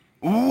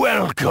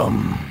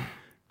Welcome.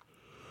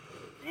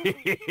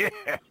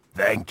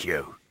 Thank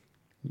you.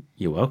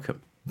 You're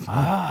welcome.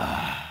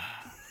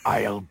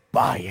 I'll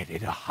buy it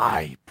at a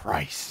high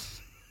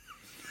price.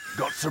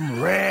 Got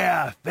some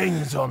rare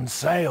things on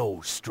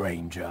sale,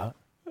 stranger.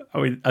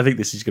 I mean, I think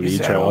this is going to be Is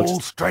that intro. all,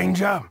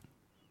 stranger?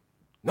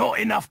 Not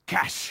enough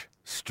cash,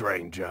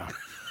 stranger.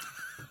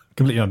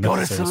 Completely Got a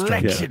unnecessary.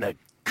 selection of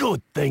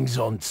good things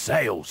on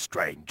sale,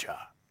 stranger.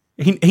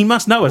 He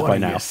must know us What by are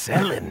now. you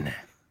selling?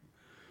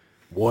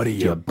 What are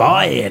you You're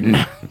buying.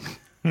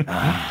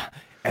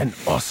 An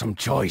awesome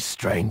choice,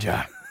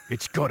 stranger.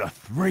 It's got a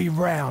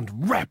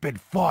 3-round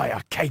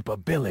rapid-fire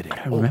capability,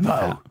 remember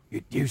although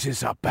it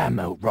uses up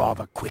ammo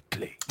rather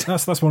quickly.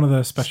 That's one of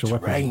the special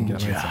weapons you can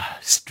get Stranger, later.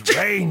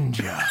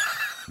 stranger.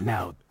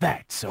 Now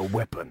that's a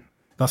weapon.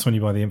 That's when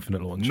you buy the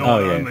infinite launcher. Not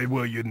Oh, yeah. only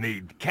will you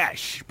need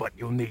cash, but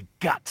you'll need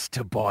guts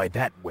to buy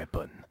that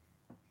weapon.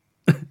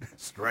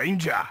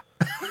 Stranger.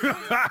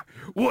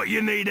 What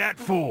you need that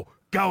for?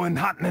 Going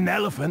hunting an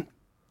elephant?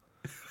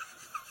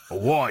 A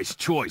wise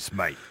choice,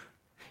 mate.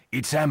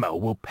 Its ammo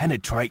will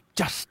penetrate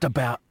just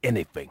about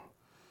anything.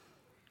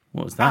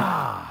 What was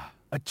that?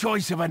 A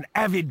choice of an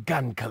avid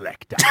gun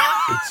collector.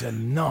 It's a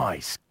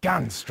nice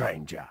gun,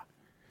 stranger.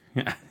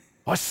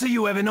 I see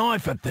you have an eye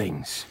for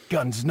things.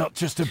 Guns not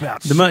just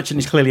about The merchant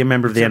is clearly a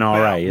member of the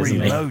NRA, isn't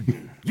he?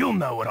 reloading. You'll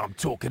know what I'm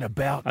talking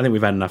about. I think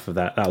we've had enough of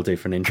that. That'll do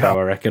for an intro,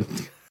 I reckon.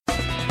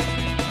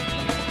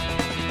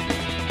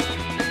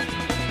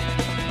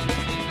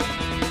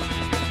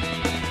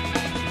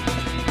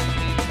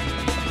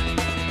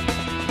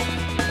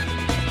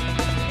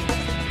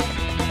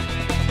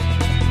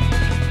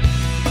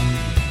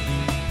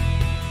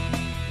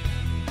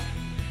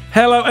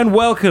 Hello and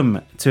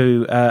welcome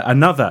to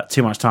another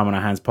Too Much Time on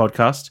Our Hands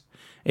podcast.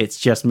 It's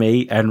just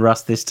me and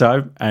Russ this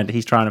time, and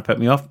he's trying to put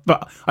me off,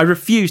 but I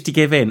refuse to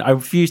give in. I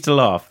refuse to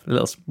laugh. A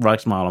little wry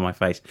smile on my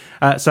face.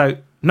 So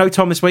no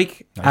Tom this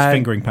week. He's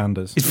fingering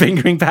pandas. He's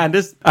fingering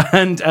pandas,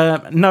 and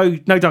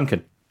no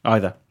Duncan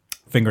either.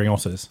 Fingering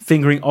otters.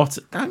 Fingering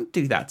otters. Don't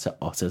do that to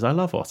otters. I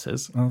love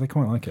otters. Oh, they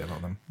quite like it, a lot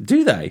of them.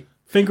 Do they?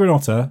 Finger an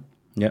otter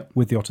Yep.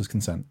 with the otter's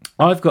consent.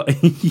 I've got.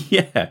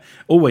 Yeah.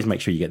 Always make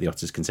sure you get the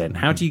otter's consent.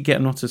 How do you get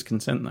an otter's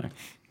consent though?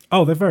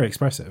 Oh, they're very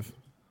expressive.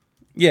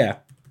 Yeah,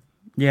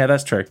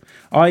 that's true.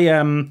 I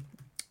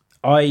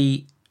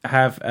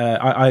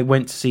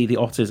went to see the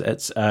otters at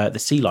the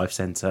Sea Life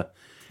Centre.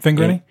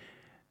 Finger any?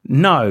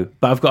 No,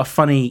 but I've got a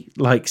funny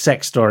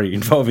sex story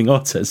involving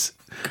otters.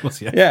 Of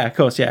course, yeah. Yeah, of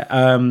course, yeah.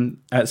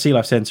 At Sea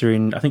Life Centre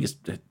in, I think is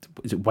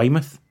it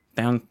Weymouth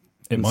down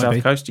It in the might south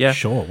be. coast? Yeah,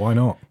 Sure, why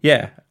not?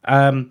 yeah.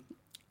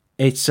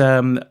 It's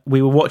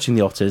we were watching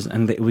the otters,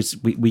 and it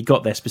was we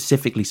got there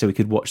specifically so we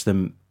could watch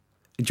them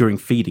during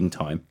feeding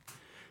time.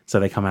 So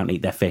they come out and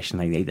eat their fish, and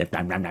they eat their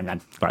blam, blam, blam, blam,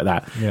 like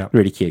that. Yeah.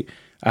 Really cute.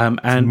 And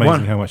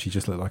Amazing how much you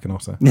just look like an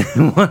otter.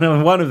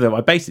 one of them,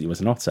 I basically was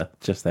an otter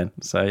just then.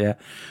 So yeah,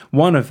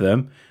 one of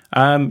them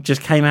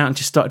just came out and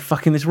just started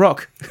fucking this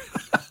rock,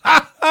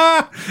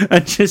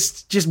 and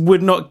just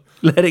would not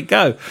let it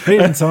go.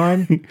 Feeding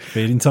time.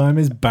 Feeding time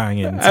is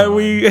banging time. And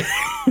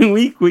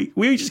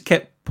we just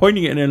kept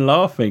pointing at it and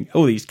laughing.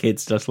 All these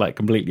kids just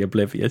completely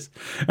oblivious.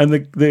 And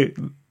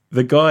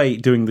the guy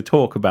doing the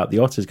talk about the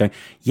otters going,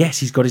 yes,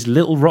 he's got his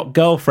little rock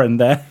girlfriend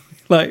there.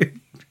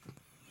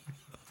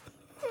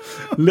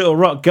 Little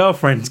rock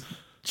girlfriend's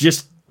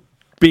just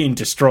being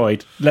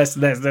destroyed. Let's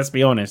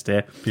be honest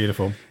here.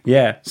 Beautiful.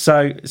 Yeah,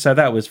 so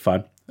that was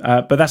fun.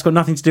 But that's got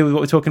nothing to do with what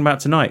we're talking about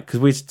tonight,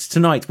 because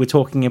tonight we're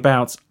talking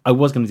about, I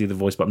was going to do the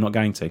voice, but I'm not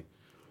going to.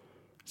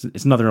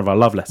 It's another of our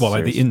love letters.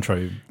 Well, the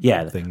intro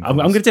thing. I'm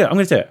going to do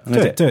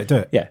it. Do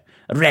it. Yeah.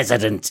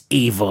 Resident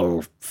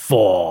Evil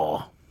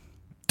 4.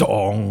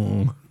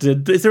 Dong.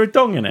 Is there a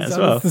dong in it as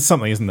well? There's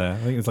something, isn't there? I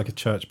think it's like a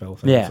church bell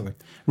thing. Or Yeah. something.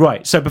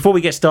 Right. So before we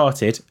get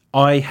started,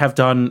 I have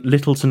done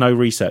little to no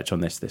research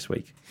on this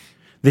week.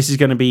 This is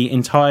going to be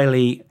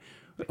entirely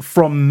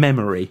from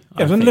memory.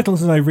 Yeah, I've done little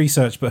to no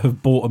research, but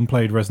have bought and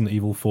played Resident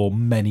Evil 4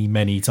 many,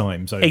 many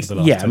times over the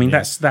last 10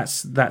 years.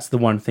 that's the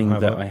one thing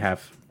that I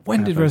have.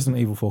 When did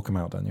Resident Evil 4 come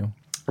out, Daniel?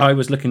 I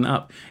was looking it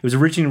up. It was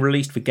originally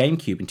released for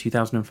GameCube in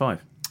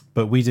 2005.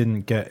 But we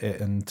didn't get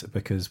it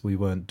because we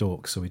weren't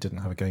dorks, so we didn't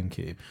have a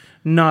GameCube.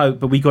 No,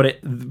 but we got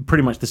it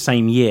pretty much the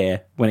same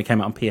year when it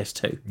came out on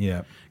PS2.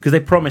 Yeah. Because they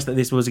promised that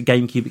this was a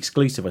GameCube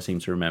exclusive, I seem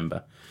to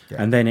remember.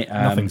 Yeah. And then it...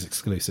 Nothing's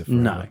exclusive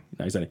forever. No,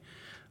 exactly.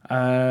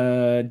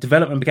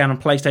 Development began on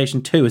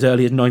PlayStation 2 as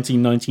early as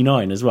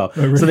 1999 as well.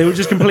 Oh, really? So they were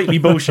just completely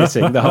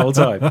bullshitting the whole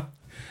time.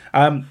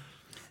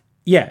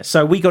 Yeah,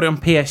 so we got it on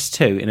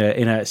PS2 in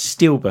a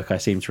steelbook, I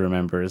seem to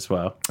remember as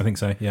well. I think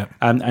so, yeah.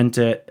 And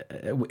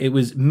it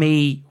was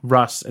me,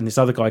 Russ, and this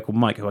other guy called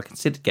Mike, who I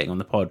considered getting on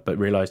the pod, but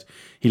realised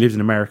he lives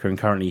in America and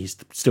currently he's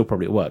still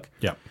probably at work.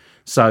 Yeah.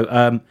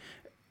 So,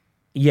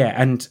 yeah,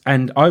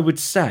 and I would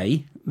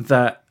say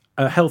that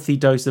a healthy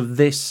dose of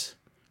this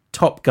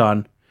Top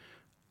Gun,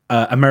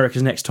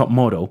 America's Next Top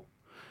Model,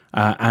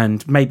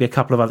 and maybe a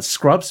couple of other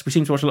Scrubs. We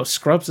seem to watch a lot of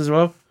Scrubs as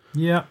well.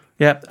 Yeah.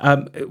 Yeah,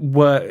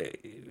 were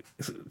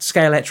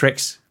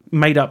Scalextrics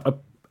made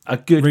up a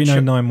good Reno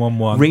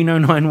 911. Reno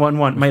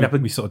 911 made up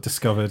we sort of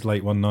discovered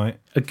late one night.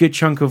 a good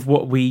chunk of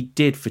what we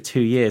did for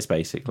 2 years,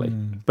 basically.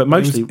 But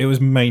mostly... It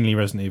was mainly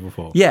Resident Evil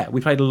 4. Yeah,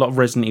 we played a lot of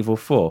Resident Evil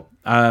 4.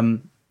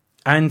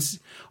 And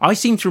I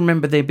seem to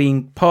remember there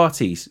being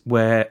parties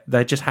where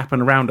they just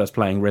happen around us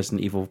playing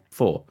Resident Evil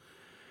 4.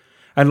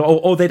 And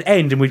or they'd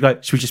end and we'd go,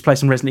 should we just play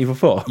some Resident Evil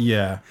 4?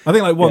 Yeah. I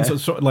think like once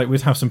it's sort of like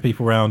we'd have some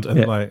people around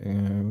and like,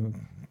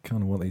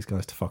 kind of want these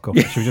guys to fuck off.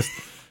 Should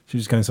we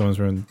just go in someone's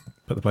room and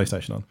put the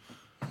PlayStation on?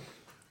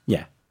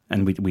 Yeah,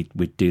 and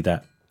we'd do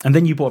that. And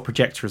then you bought a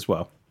projector as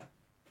well.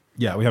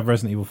 Yeah, we have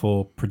Resident Evil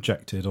 4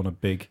 projected on a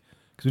big...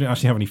 Because we didn't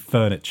actually have any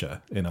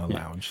furniture in our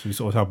lounge. So we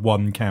sort of had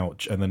one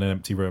couch and then an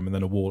empty room and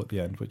then a wall at the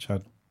end, which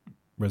had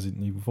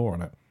Resident Evil 4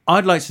 on it.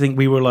 I'd like to think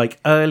we were like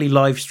early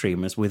live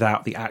streamers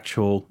without the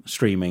actual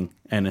streaming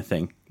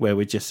anything, where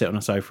we'd just sit on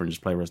a sofa and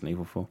just play Resident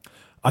Evil 4.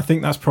 I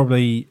think that's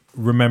probably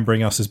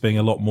remembering us as being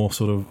a lot more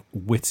sort of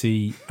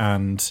witty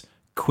and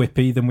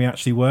quippy than we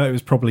actually were. It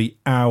was probably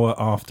hour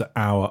after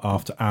hour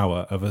after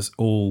hour of us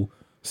all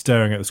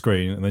staring at the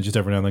screen and then just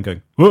every now and then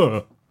going,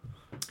 whoa!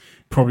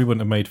 Probably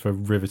wouldn't have made for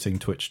riveting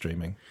Twitch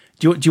streaming.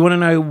 Do you want to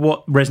know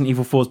what Resident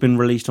Evil 4 has been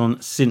released on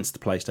since the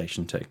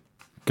PlayStation 2?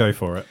 Go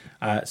for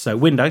it. So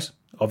Windows,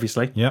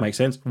 obviously, makes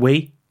sense.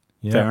 Wii,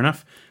 fair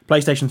enough.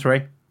 PlayStation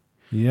 3,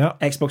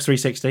 Xbox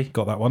 360,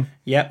 got that one.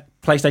 Yep.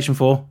 PlayStation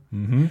 4,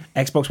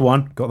 Xbox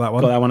One, got that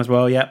one as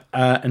well. Yep.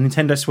 A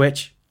Nintendo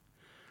Switch,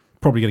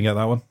 probably going to get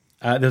that one.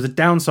 There's a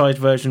downside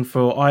version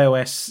for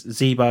iOS,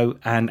 Zeebo,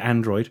 and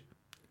Android.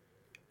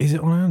 Is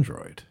it on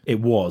Android? It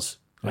was.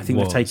 I think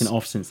they've taken it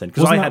off since then.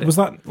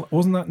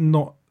 Wasn't that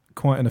not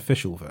quite an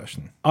official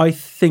version? I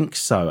think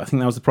so. I think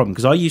that was the problem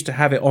because I used to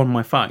have it on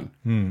my phone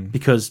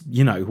because,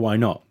 why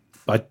not?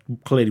 I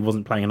clearly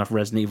wasn't playing enough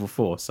Resident Evil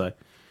 4, so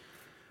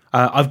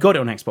I've got it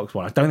on Xbox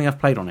One. I don't think I've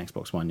played on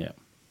Xbox One yet.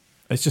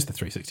 It's just the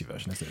 360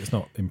 version, isn't it? It's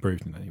not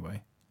improved in any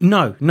way.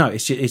 No,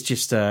 it's just it's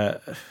just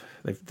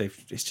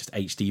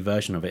HD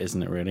version of it,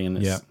 isn't it? Really, and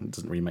it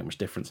doesn't really make much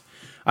difference.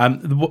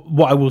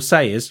 What I will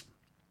say is,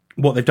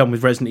 what they've done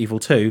with Resident Evil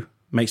 2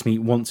 makes me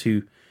want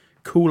to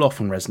cool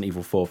off on Resident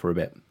Evil 4 for a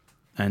bit,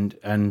 and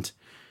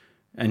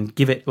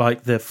give it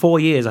like the 4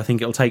 years I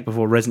think it'll take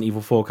before Resident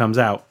Evil 4 comes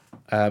out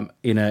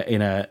in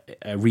a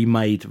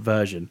remade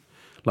version,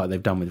 like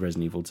they've done with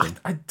Resident Evil 2.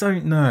 I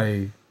don't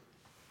know.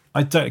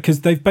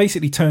 Because they've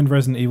basically turned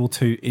Resident Evil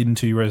 2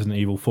 into Resident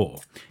Evil 4.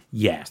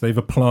 Yeah. So they've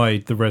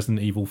applied the Resident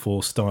Evil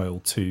 4 style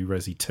to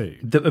Resi 2.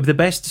 The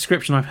best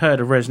description I've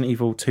heard of Resident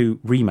Evil 2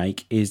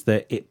 Remake is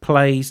that it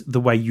plays the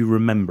way you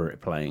remember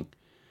it playing.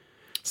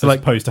 So as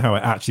opposed to how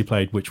it actually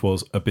played, which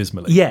was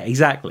abysmally. Yeah,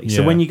 exactly. Yeah.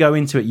 So when you go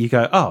into it, you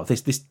go, oh,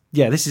 this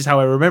is how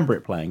I remember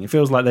it playing. It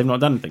feels like they've not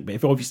done anything. But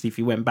if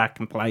you went back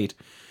and played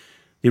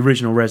the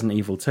original Resident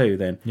Evil 2,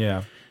 then...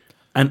 Yeah.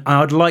 And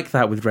I'd like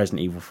that with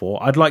Resident Evil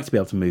 4. I'd like to be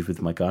able to move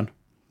with my gun.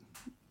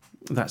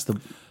 That's the...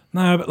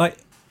 No, but like...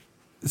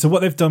 So what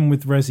they've done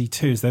with Resi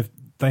 2 is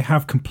they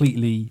have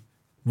completely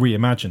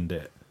reimagined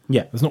it.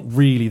 Yeah. There's not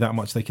really that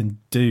much they can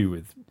do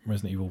with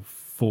Resident Evil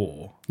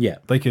 4. Yeah.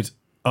 They could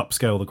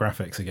upscale the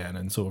graphics again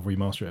and sort of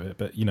remaster it a bit,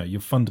 but you're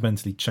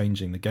fundamentally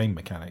changing the game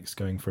mechanics,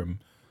 going from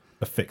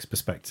a fixed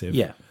perspective.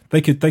 Yeah. They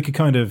could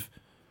kind of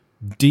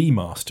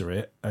demaster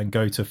it and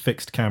go to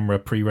fixed camera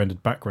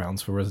pre-rendered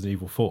backgrounds for Resident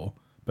Evil 4.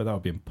 But that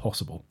would be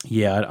impossible.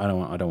 Yeah, I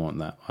don't want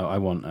that. I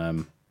want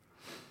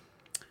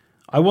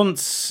I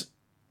want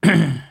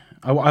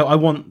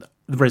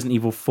the Resident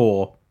Evil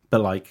 4, but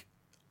like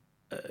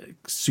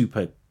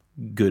super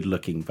good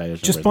looking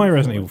version. Just buy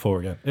Resident Evil 4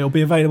 again. It'll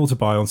be available to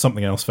buy on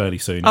something else fairly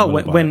soon. Oh,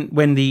 when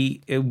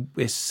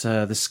it's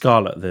the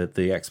Scarlet,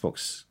 the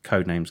Xbox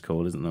code name's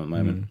called, isn't it, at the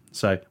moment?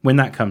 So when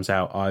that comes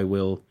out, I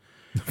will.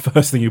 The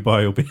first thing you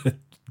buy will be a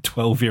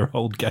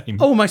 12-year-old game.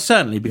 Oh, most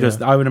certainly, because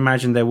I would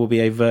imagine there will be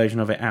a version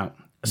of it out.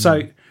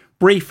 So,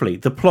 briefly,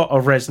 the plot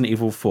of Resident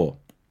Evil 4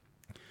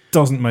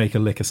 doesn't make a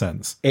lick of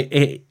sense.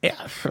 It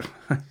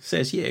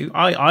says you.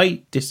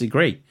 I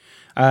disagree.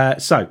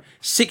 So,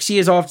 6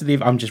 years after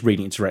the... I'm just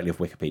reading it directly off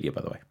Wikipedia,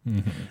 by the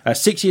way.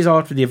 6 years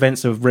after the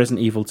events of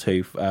Resident Evil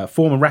 2,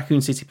 former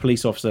Raccoon City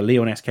police officer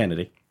Leon S.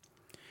 Kennedy,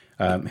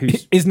 who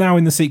is now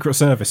in the Secret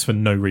Service for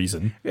no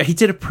reason. He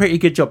did a pretty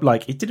good job.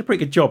 He did a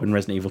pretty good job in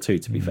Resident Evil 2,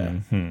 to be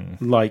fair.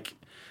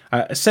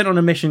 Sent on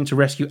a mission to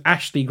rescue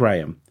Ashley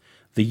Graham,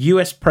 the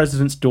US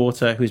president's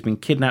daughter who has been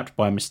kidnapped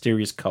by a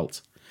mysterious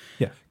cult.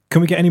 Yeah.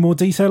 Can we get any more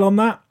detail on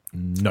that?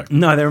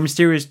 No, they're a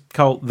mysterious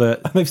cult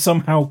that... They've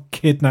somehow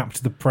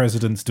kidnapped the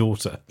president's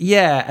daughter.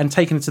 Yeah, and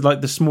taken it to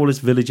the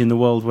smallest village in the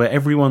world where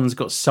everyone's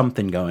got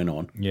something going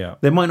on. Yeah.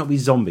 There might not be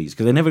zombies,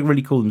 because they never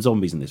really call them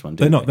zombies in this one,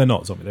 do they? They're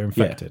not zombies, they're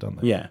infected,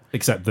 aren't they? Yeah.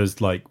 Except there's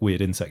weird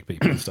insect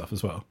people and stuff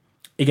as well.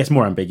 It gets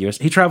more ambiguous.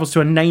 He travels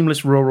to a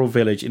nameless rural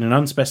village in an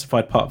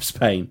unspecified part of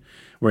Spain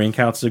where he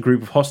encounters a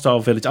group of hostile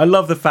villagers. I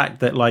love the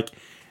fact that,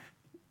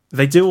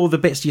 they do all the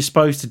bits you're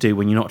supposed to do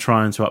when you're not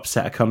trying to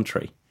upset a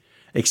country,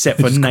 except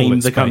for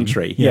name the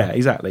country. Yeah,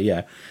 exactly,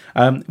 yeah.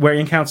 Where he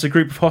encounters a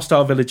group of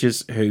hostile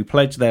villagers who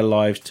pledge their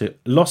lives to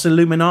Los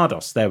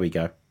Iluminados. There we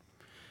go.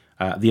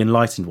 The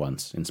Enlightened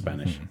Ones in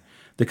Spanish.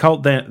 The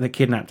cult that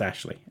kidnapped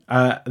Ashley.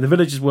 The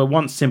villagers were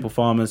once simple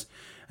farmers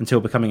until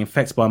becoming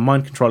infected by a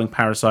mind-controlling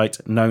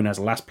parasite known as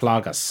Las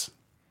Plagas.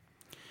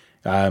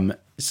 So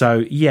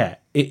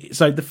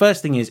the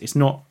first thing is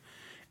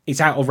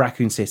it's out of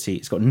Raccoon City.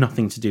 It's got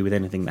nothing to do with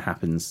anything that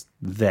happens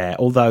there.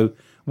 Although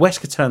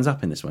Wesker turns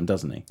up in this one,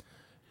 doesn't he?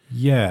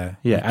 Yeah.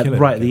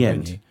 Right at the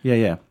end.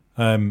 Yeah.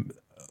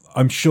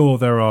 I'm sure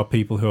there are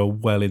people who are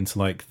well into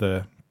like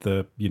the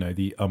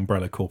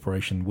Umbrella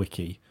Corporation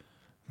wiki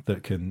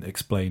that can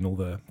explain all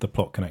the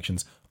plot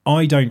connections.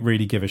 I don't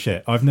really give a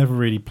shit. I've never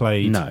really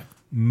played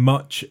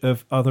much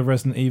of other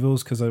Resident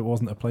Evils because I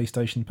wasn't a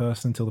PlayStation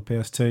person until the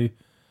PS2.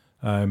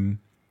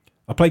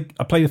 I played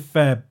a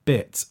fair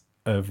bit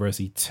of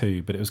Resi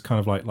 2, but it was kind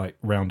of like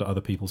round at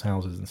other people's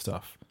houses and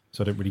stuff,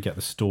 so I didn't really get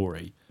the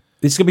story.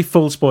 This is going to be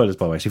full spoilers,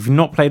 by the way. So if you've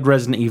not played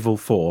Resident Evil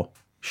 4,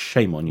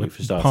 shame on you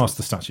for starting. Past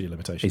the statute of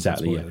limitations.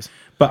 Exactly, yeah.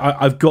 But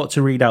I've got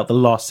to read out the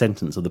last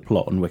sentence of the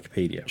plot on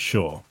Wikipedia.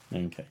 Sure.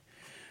 Okay.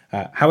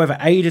 However,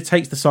 Ada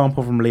takes the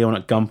sample from Leon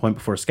at gunpoint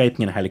before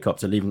escaping in a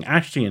helicopter, leaving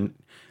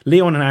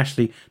Leon and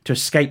Ashley to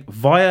escape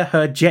via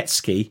her jet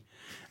ski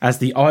as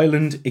the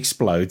island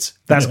explodes.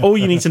 That's all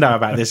you need to know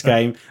about this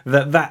game.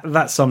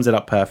 That sums it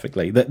up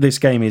perfectly. This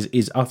game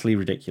is utterly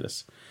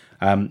ridiculous.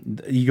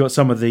 You got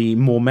some of the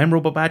more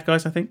memorable bad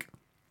guys, I think.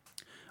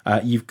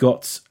 You've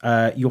got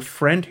your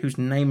friend whose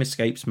name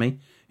escapes me,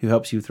 who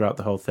helps you throughout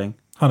the whole thing.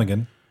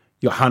 Hunnigan.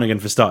 You got Hunnigan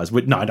for starters.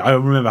 No, I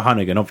remember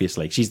Hunnigan.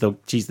 Obviously, she's the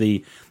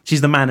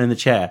man in the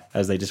chair,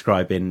 as they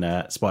describe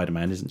in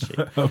Spider-Man, isn't she?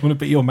 I want to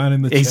be your man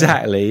in the chair.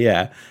 Exactly,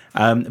 yeah.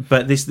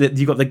 But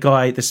you got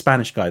the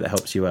Spanish guy that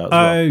helps you out.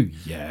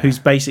 Yeah, who's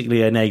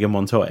basically a Inigo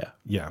Montoya.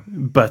 Yeah,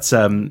 but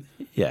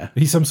yeah,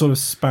 he's some sort of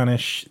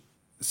Spanish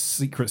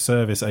Secret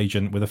Service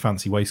agent with a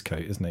fancy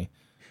waistcoat, isn't he?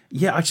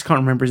 Yeah, I just can't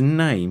remember his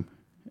name.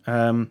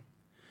 Luis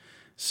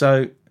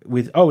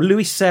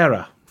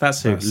Serra.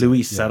 That's who.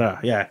 Luis Serra.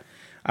 Yeah.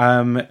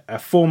 A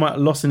former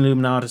Los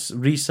Illuminados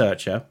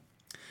researcher.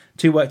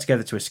 Two work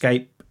together to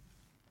escape.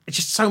 It's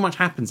just so much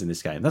happens in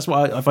this game. That's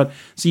what I find.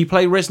 So you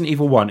play Resident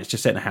Evil 1, it's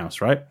just set in a house,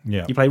 right?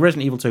 Yeah. You play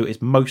Resident Evil 2,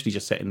 it's mostly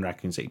just set in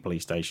Raccoon City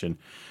Police Station.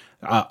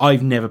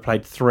 I've never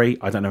played 3.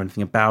 I don't know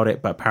anything about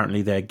it, but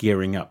apparently they're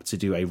gearing up to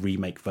do a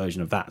remake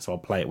version of that, so I'll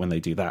play it when they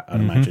do that,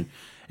 I'd imagine.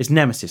 It's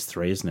Nemesis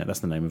 3, isn't it? That's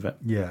the name of it.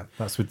 Yeah,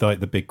 that's with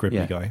like the Big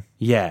Gribbly guy.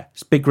 Yeah,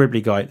 it's Big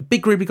Gribbly guy. The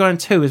Big Gribbly guy in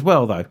 2 as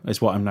well, though,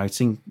 is what I'm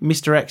noticing.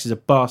 Mr. X is a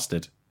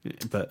bastard.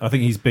 But I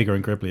think he's bigger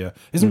and gribblier.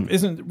 Isn't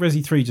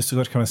Resi 3 just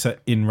kind of set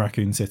in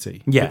Raccoon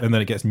City? Yeah. And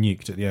then it gets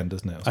nuked at the end,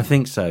 doesn't it? I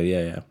think so,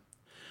 yeah.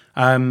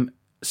 And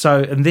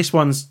this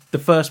one's the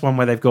first one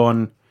where they've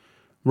gone,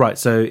 right,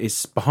 so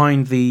it's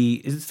behind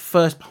the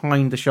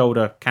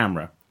shoulder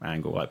camera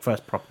angle, like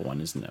first proper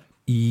one, isn't it?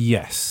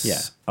 Yes.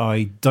 Yeah.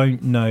 I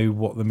don't know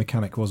what the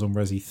mechanic was on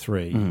Resi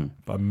 3,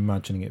 but I'm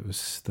imagining it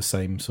was the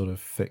same sort of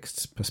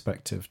fixed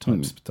perspective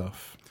type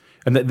stuff.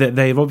 And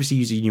they've obviously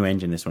used a new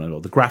engine this one as well.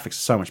 The graphics are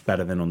so much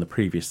better than on the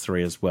previous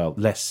 3 as well.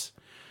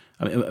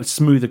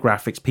 Smoother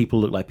graphics.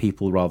 People look like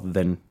people rather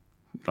than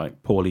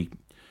like poorly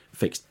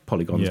fixed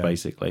polygons,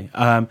 basically.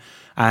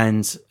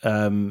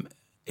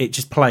 It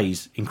just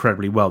plays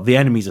incredibly well. The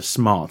enemies are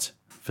smart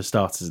for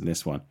starters in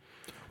this one.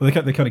 Well,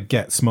 they kind of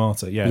get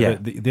smarter. Yeah.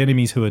 The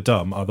enemies who are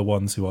dumb are the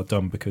ones who are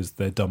dumb because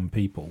they're dumb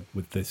people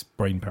with this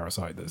brain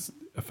parasite that's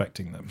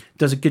affecting them.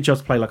 Does a good job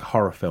to play like a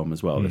horror film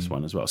as well, this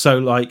one as well. So,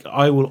 like,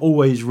 I will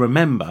always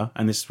remember,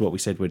 and this is what we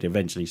said we'd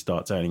eventually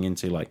start turning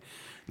into, like,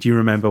 do you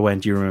remember when?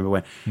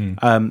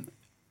 The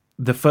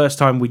first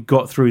time we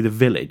got through the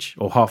village,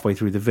 or halfway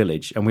through the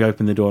village, and we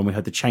opened the door and we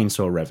had the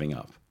chainsaw revving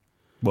up.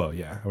 Well,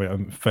 yeah. I mean,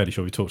 I'm fairly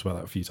sure we talked about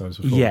that a few times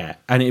before. Yeah,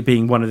 and it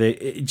being one of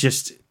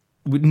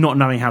not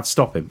knowing how to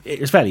stop him.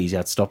 It was fairly easy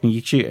how to stop him.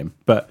 You shoot him,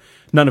 but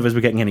none of us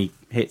were getting any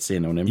hits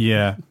in on him.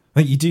 Yeah, I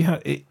think you do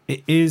have it.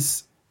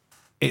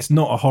 It's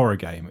not a horror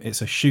game.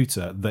 It's a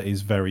shooter that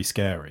is very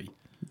scary.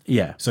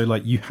 Yeah. So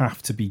like you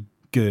have to be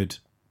good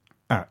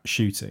at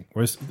shooting.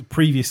 Whereas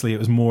previously it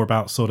was more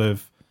about sort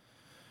of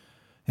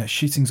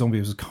shooting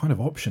zombies was kind of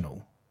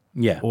optional.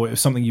 Yeah. Or it was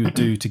something you would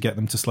do to get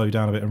them to slow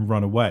down a bit and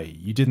run away.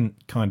 You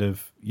didn't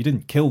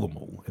kill them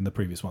all in the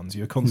previous ones.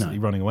 You were constantly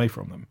running away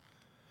from them.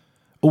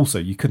 Also,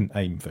 you couldn't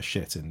aim for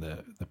shit in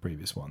the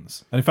previous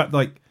ones. And in fact,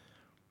 like,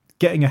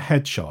 getting a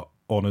headshot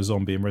on a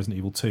zombie in Resident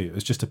Evil 2, it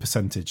was just a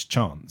percentage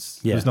chance.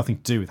 Yeah. It was nothing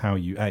to do with how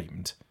you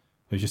aimed.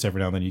 It was just every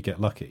now and then you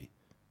get lucky.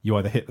 You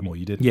either hit them or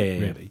you didn't,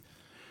 really. Yeah.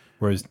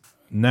 Whereas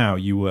now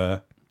you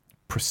were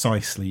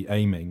precisely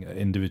aiming at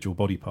individual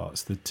body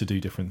parts to do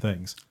different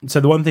things.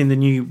 So the one thing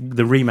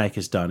the remake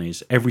has done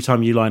is every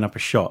time you line up a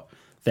shot,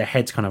 their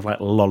heads kind of like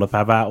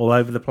lollipop out all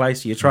over the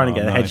place. So you're trying to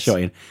get a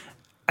headshot in.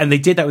 And they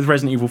did that with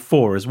Resident Evil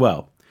 4 as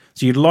well.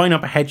 So you'd line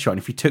up a headshot, and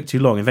if you took too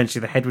long, eventually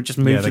the head would just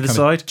move to the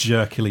side.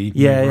 Jerkily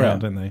move around,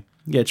 don't they?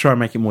 Yeah, try and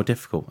make it more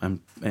difficult.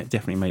 And it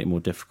definitely made it more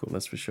difficult,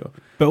 that's for sure.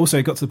 But also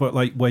it got to the point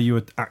like where you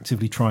were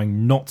actively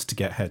trying not to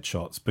get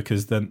headshots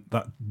because then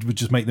that would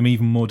just make them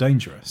even more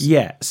dangerous.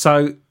 Yeah,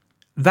 so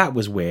that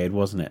was weird,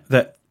 wasn't it?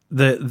 That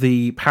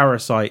the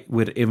parasite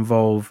would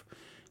involve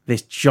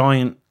this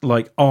giant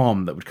like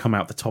arm that would come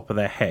out the top of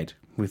their head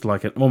with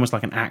like almost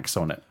like an axe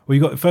on it.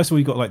 Well, first of all,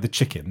 you got like the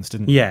chickens,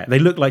 didn't you? Yeah, they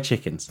look like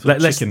chickens.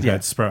 Chicken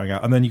heads sprouting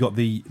out, and then you got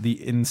the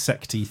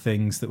insecty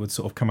things that would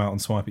sort of come out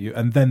and swipe at you,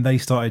 and then they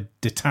started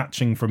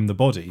detaching from the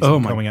bodies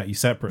and coming at you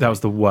separately. That was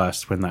the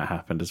worst when that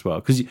happened as well,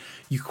 because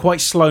you're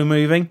quite slow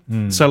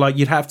moving, so like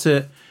you'd have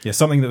to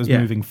something that was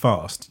moving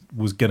fast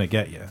was gonna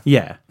get you.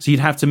 Yeah, so you'd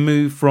have to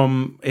move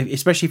from,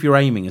 especially if you're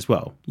aiming as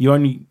well. You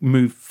only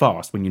move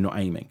fast when you're not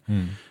aiming.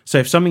 So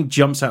if something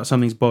jumps out of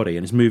something's body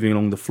and is moving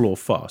along the floor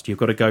fast, you've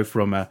got to go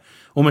from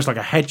almost like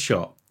a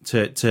headshot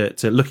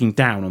to looking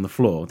down on the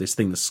floor, this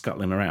thing that's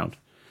scuttling around.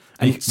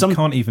 And you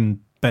can't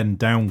even bend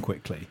down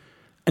quickly.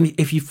 And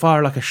if you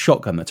fire like a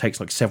shotgun that takes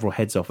like several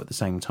heads off at the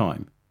same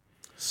time,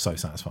 so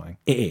satisfying.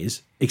 It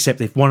is, except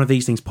if one of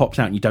these things pops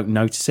out and you don't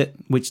notice it,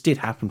 which did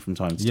happen from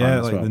time to time. Yeah,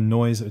 as like well. the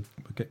noise would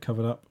get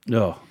covered up.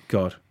 Oh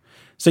God.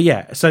 So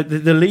so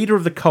the leader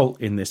of the cult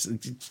in this,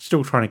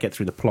 still trying to get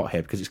through the plot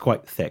here because it's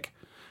quite thick.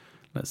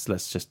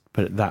 Let's just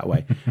put it that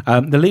way.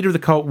 The leader of the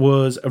cult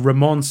was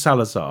Ramon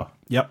Salazar.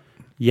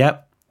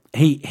 Yep.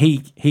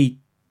 He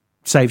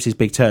saves his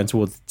big turn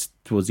towards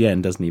the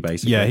end, doesn't he?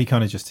 Basically, yeah. He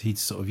kind of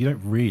you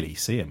don't really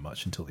see him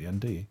much until the end,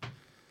 do you?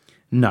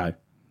 No.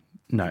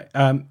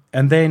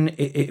 And then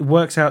it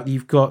works out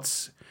you've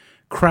got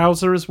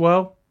Krauser as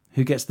well,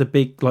 who gets the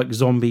big like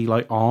zombie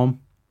like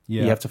arm.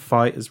 Yeah, you have to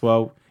fight as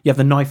well. You have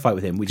the knife fight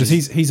with him, which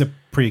because he's a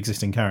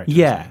pre-existing character.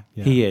 Yeah,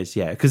 he is.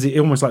 Yeah, because it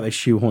almost like they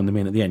shoehorned them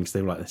in at the end because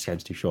they were like, this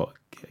game's too short.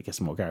 Get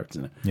some more characters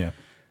in it. Yeah.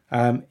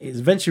 It's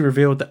eventually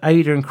revealed that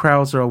Ada and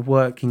Krauser are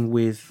working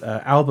with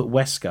Albert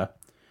Wesker,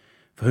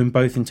 for whom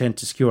both intend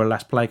to secure a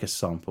Las Plagas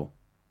sample.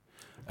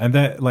 And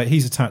they're like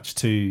he's attached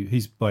to.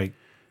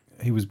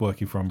 He was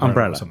working for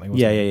Umbrella or something.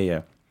 Wasn't he?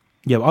 Yeah.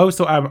 But I always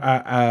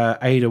thought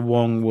Ada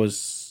Wong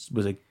was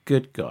a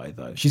good guy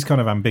though. She's kind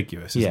of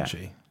ambiguous, isn't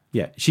she?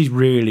 Yeah, she's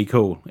really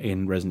cool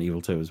in Resident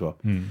Evil 2 as well.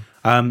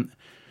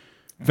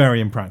 Very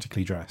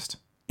impractically dressed.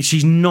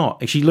 She's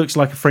not. She looks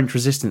like a French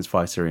resistance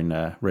fighter in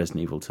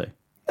Resident Evil 2.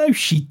 No,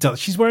 she does.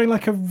 She's wearing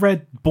like a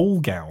red ball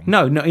gown.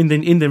 No, in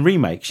the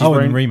remake. She's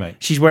wearing, in the remake.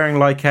 She's wearing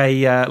like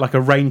a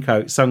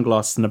raincoat,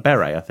 sunglasses, and a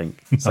beret, I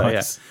think. So Nice.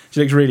 yeah,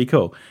 she looks really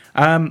cool.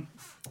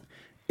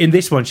 In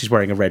this one, she's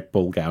wearing a red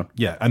ball gown.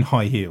 Yeah, and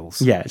high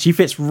heels. Yeah, she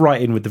fits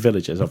right in with the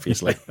villagers,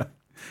 obviously,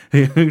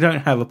 who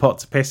don't have a pot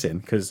to piss in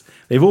because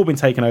they've all been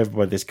taken over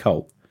by this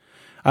cult.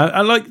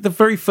 And like the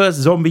very first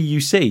zombie you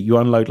see, you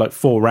unload like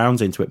 4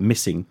 rounds into it,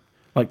 missing,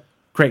 like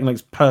creating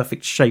like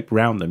perfect shape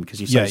around them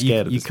because you're so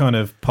scared of you this. kind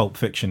of Pulp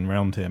Fiction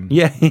round him.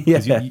 Yeah.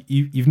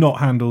 You've not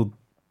handled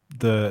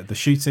the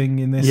shooting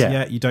in this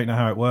yet. You don't know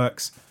how it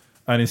works.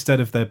 And instead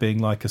of there being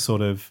like a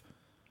sort of,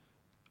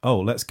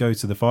 let's go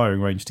to the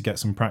firing range to get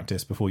some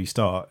practice before you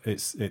start,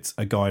 it's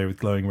a guy with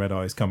glowing red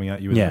eyes coming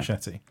at you with a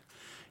machete.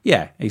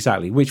 Yeah,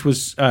 exactly. Which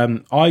was,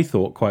 I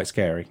thought, quite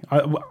scary.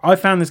 I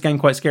found this game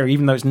quite scary,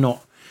 even though it's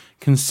not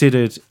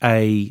considered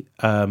a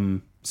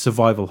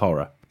survival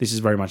horror. This is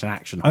very much an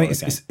action horror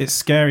game. It's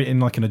scary in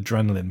like an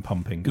adrenaline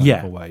pumping kind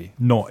of a way,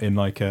 not in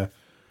like a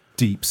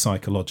deep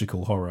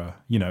psychological horror.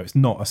 You know, it's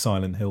not a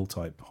Silent Hill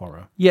type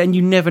horror. Yeah, and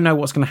you never know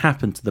what's going to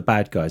happen to the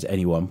bad guys at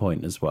any one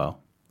point as well.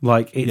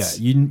 Like it's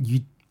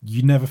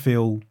you never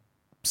feel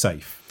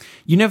safe.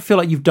 You never feel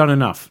like you've done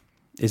enough,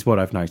 is what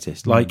I've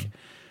noticed. Like,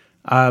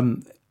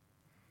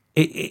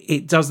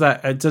 it does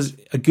that. It does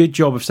a good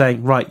job of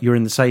saying, right, you're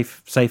in the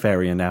safe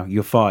area now.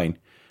 You're fine.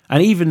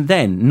 And even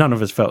then, none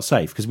of us felt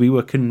safe because we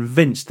were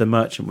convinced the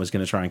merchant was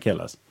going to try and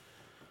kill us.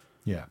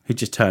 Yeah, who'd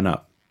just turn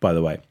up. By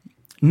the way,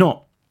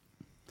 not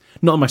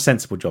the most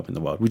sensible job in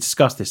the world. We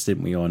discussed this,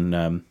 didn't we, on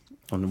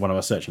one of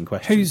our searching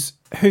questions?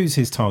 Who's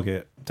his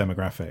target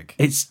demographic?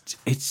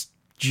 It's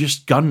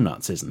just gun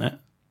nuts, isn't it?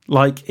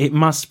 Like it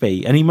must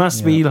be, and he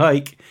must be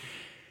like.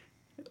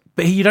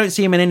 But you don't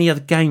see him in any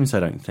other games,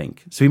 I don't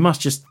think. So he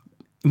must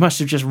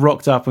have just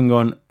rocked up and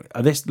gone.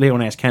 This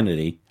Leon S.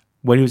 Kennedy,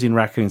 when he was in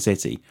Raccoon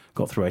City,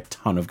 got through a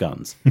ton of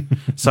guns.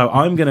 So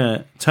I'm going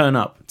to turn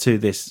up to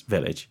this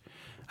village,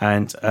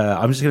 and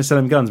I'm just going to sell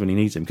him guns when he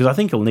needs them because I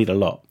think he'll need a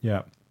lot.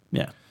 Yeah.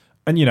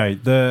 And you know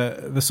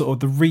the sort of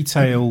the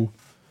retail.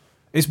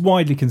 It's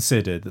widely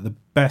considered that the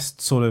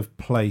best sort of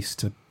place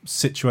to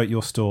situate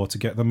your store to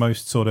get the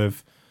most sort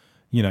of,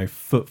 you know,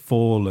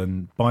 footfall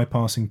and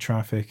bypassing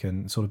traffic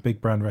and sort of big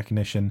brand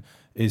recognition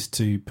is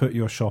to put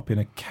your shop in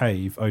a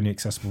cave only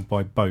accessible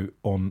by boat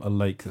on a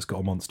lake that's got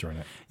a monster in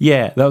it.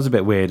 Yeah, that was a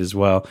bit weird as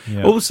well.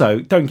 Yeah.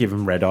 Also, don't give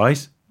him red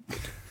eyes.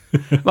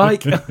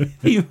 Like,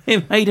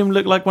 it made him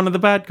look like one of the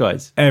bad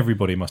guys.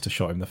 Everybody must have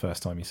shot him the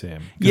first time you see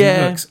him.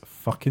 Yeah. He looks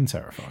fucking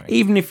terrifying.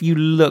 Even if you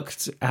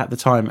looked at the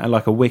time at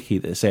like a wiki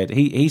that said,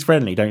 he's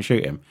friendly, don't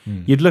shoot him,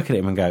 you'd look at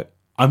him and go,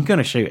 I'm going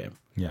to shoot him.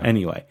 Yeah.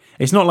 Anyway,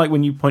 it's not like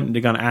when you pointed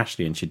a gun at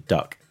Ashley and she'd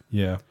duck.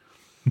 Yeah.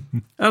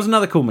 That was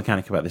another cool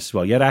mechanic about this as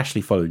well. You had Ashley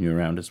following you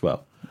around as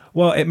well.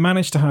 Well, it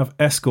managed to have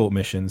escort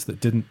missions that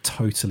didn't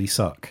totally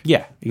suck.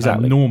 Yeah,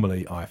 exactly.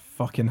 Normally, I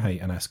fucking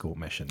hate an escort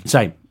mission.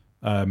 Same.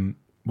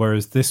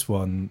 Whereas this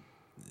one,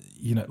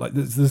 you know, like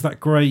there's that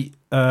great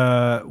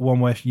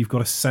one where you've got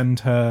to send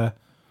her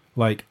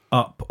like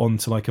up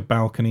onto like a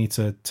balcony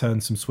to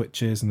turn some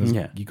switches, and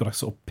you've got to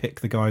sort of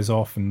pick the guys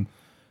off, and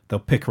they'll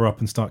pick her up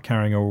and start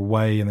carrying her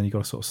away, and then you've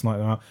got to sort of snipe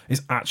them out.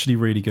 It's actually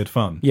really good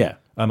fun. Yeah.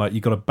 And like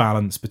you've got a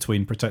balance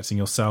between protecting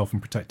yourself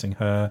and protecting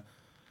her.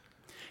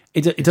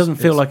 It doesn't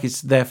feel like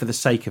it's there for the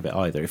sake of it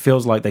either. It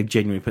feels like they've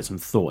genuinely put some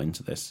thought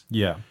into this.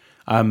 Yeah.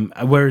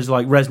 Whereas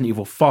like Resident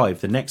Evil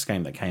 5, the next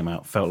game that came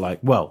out, felt like,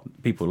 well,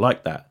 people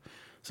like that,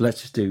 so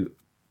let's just do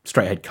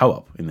straight ahead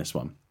co-op in this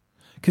one.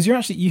 Because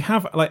you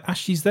have like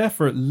Ashley's there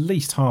for at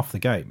least half the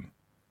game.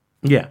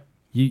 Yeah.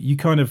 You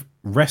kind of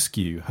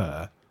rescue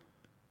her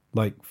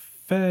like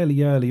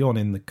fairly early on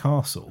in the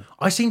castle.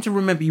 I seem to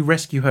remember you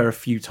rescue her a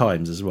few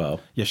times as well.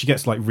 Yeah, she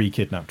gets like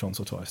re-kidnapped once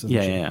or twice, doesn't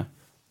she? Yeah.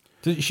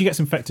 She gets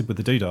infected with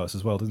the doodads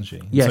as well, doesn't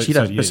she? Yeah, she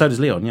does. But so does does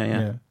Leon,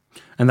 yeah.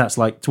 And that's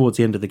like towards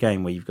the end of the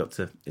game where you've got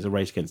to, it's a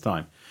race against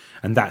time.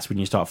 And that's when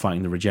you start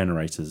fighting the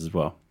regenerators as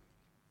well.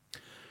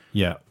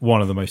 Yeah,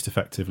 one of the most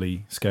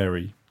effectively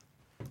scary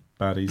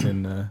baddies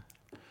in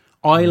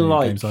I the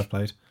like games I've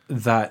played.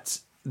 that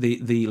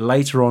the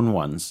later on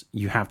ones,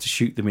 you have to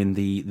shoot them in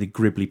the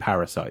gribbly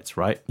parasites,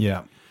 right?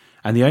 Yeah.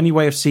 And the only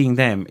way of seeing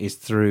them is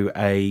through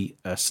a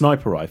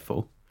sniper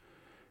rifle,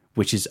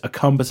 which is a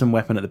cumbersome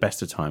weapon at the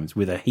best of times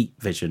with a heat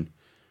vision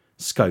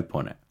scope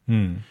on it.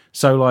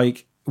 So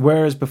like,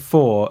 whereas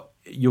before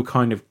you're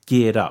kind of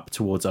geared up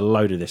towards a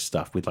load of this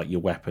stuff with like your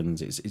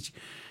weapons,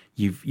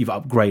 you've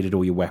upgraded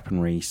all your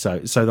weaponry,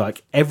 so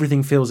like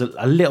everything feels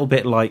a little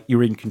bit like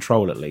you're in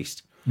control at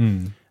least.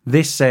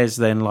 This says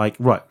then like,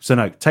 right, so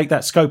no, take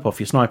that scope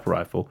off your sniper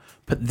rifle,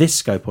 put this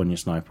scope on your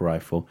sniper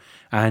rifle,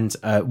 and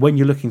when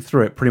you're looking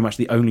through it, pretty much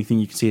the only thing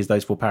you can see is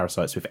those 4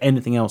 parasites. So if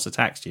anything else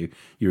attacks you,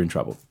 you're in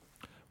trouble.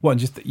 Well, and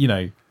just,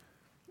 I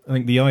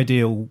think the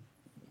ideal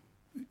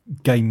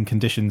game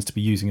conditions to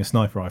be using a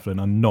sniper rifle in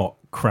are not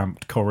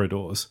cramped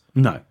corridors.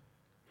 No,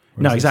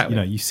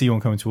 exactly. You see one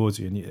coming towards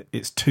you, and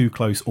it's too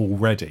close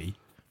already,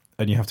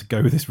 and you have to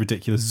go with this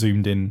ridiculous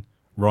zoomed-in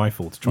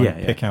rifle to try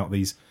and pick out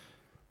these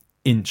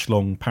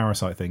inch-long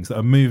parasite things that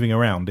are moving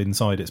around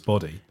inside its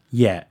body.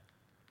 Yeah,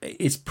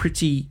 it's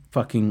pretty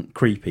fucking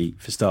creepy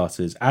for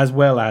starters, as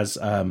well as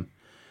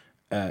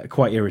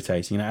quite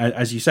irritating.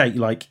 As you say,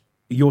 like,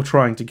 you're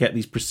trying to get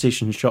these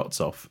precision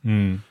shots off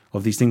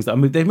of these things that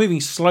are they're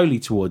moving slowly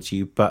towards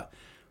you, but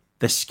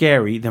they're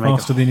scary. They make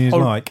faster than you'd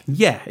like.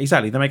 Yeah,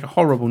 exactly. They make a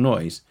horrible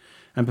noise,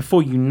 and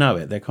before you know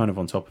it, they're kind of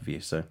on top of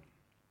you. So,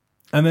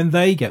 and then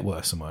they get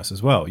worse and worse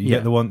as well. You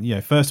get the one,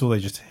 first of all, they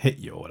just hit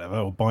you or whatever,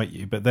 or bite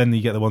you, but then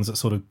you get the ones that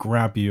sort of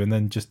grab you and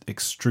then just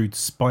extrude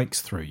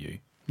spikes through you.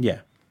 Yeah.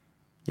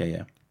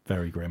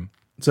 Very grim.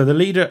 So the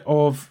leader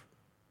of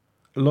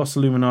Los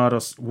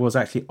Illuminados was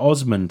actually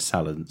Osmond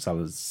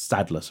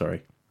Sadler,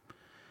 sorry.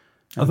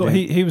 I thought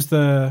he was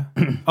the...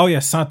 Oh, yeah,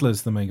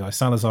 Sadler's the main guy.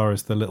 Salazar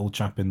is the little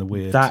chap in the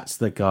weird... That's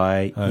the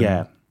guy,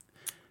 yeah.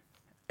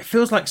 It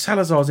feels like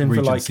Salazar's in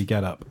Regency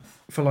get-up.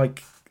 For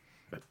like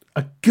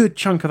a good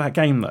chunk of that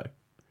game, though.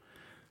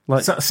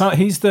 Like, so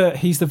he's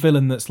the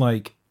villain that's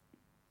like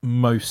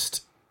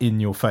most in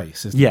your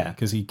face, isn't he?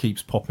 Because he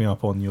keeps popping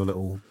up on your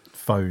little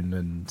phone,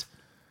 and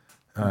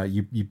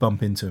you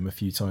bump into him a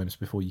few times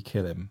before you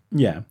kill him.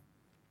 Yeah,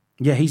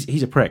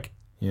 he's a prick.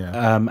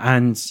 Yeah,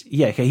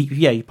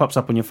 he pops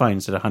up on your phone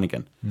instead of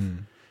Hunnigan.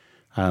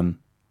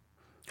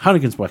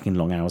 Hunnigan's working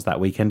long hours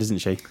that weekend, isn't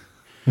she?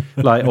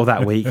 Or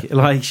that week.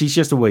 Like, she's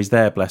just always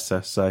there, bless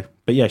her. So,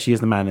 but yeah, she is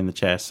the man in the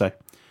chair. So, I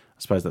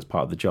suppose that's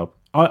part of the job.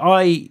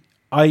 I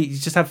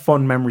just have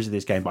fond memories of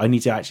this game, but I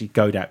need to actually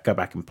go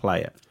back and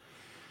play it.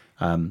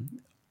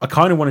 I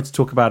kind of wanted to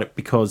talk about it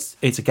because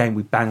it's a game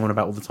we bang on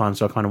about all the time,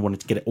 so I kind of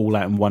wanted to get it all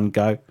out in one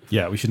go.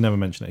 Yeah, we should never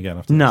mention it again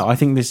after this. I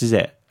think this is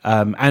it.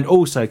 And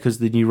also because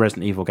the new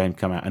Resident Evil game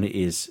come out, and it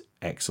is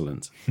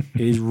excellent.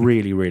 It is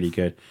really, really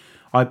good.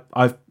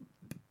 I've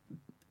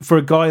for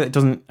a guy that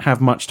doesn't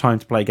have much time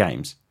to play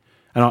games,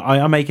 and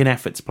I make an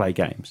effort to play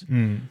games,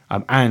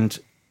 and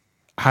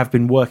have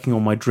been working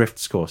on my drift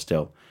score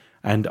still,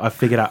 and I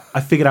figured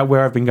out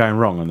where I've been going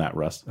wrong on that,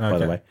 Russ. By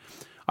the way,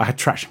 I had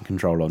traction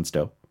control on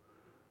still.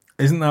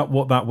 Isn't that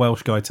what that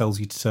Welsh guy tells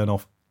you to turn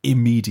off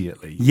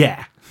immediately?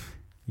 Yeah.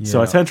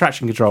 So I turned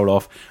traction control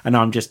off, and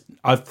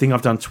I think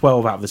I've done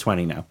 12 out of the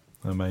 20 now.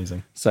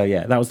 Amazing. So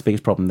yeah, that was the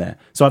biggest problem there.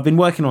 So I've been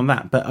working on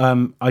that, but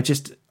I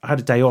had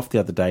a day off the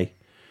other day,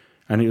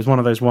 and it was one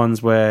of those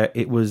ones where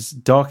it was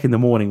dark in the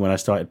morning when I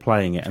started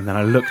playing it, and then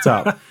I looked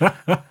up,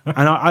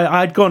 and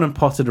I'd gone and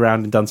potted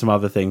around and done some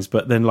other things,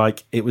 but then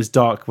like it was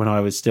dark when I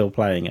was still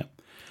playing it.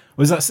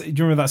 Do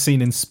you remember that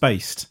scene in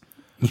Spaced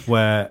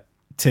where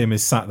Tim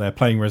is sat there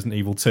playing Resident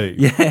Evil 2?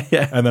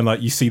 Yeah. And then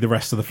like you see the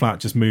rest of the flat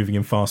just moving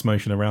in fast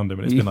motion around him,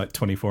 and it's been like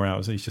 24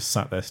 hours. And he's just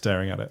sat there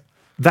staring at it.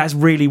 That's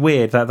really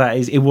weird.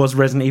 It was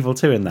Resident Evil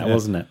 2 in that,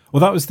 wasn't it? Well,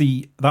 that was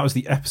the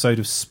episode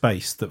of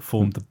Space that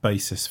formed the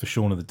basis for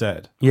Shaun of the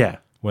Dead. Yeah,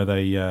 where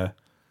they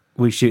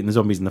we shooting the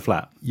zombies in the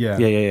flat.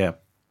 Yeah.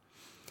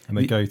 And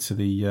they go to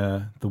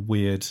the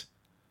weird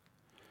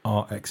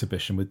art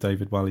exhibition with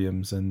David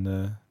Walliams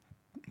and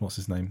what's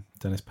his name?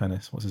 Dennis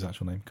Pennis. What's his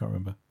actual name? Can't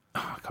remember.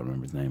 I can't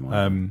remember his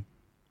name.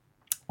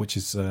 which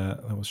is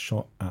that was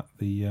shot at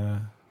the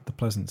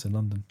Pleasance in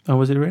London. Oh,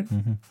 was it really?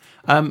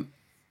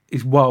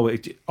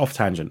 It's off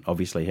tangent,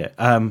 obviously here.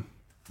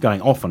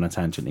 Going off on a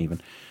tangent,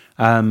 even.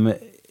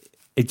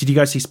 Did you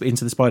guys see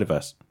Into the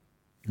Spider-Verse?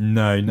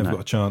 No, never got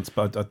a chance,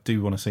 but I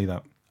do want to see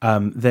that.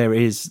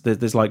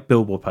 There's like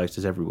billboard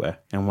posters everywhere,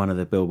 and one of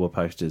the billboard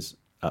posters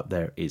up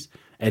there is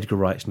Edgar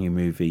Wright's new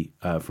movie,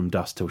 From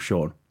Dusk Till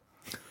Dawn.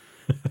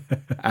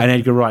 And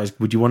Edgar Wright is,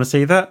 would you want to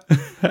see that?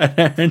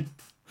 And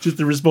just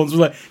the response was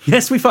like,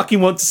 yes, we fucking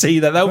want to see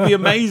that. That would be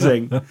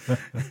amazing.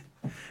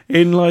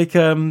 In like,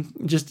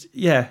 just,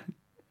 yeah.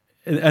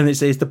 And it's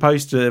the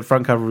poster, the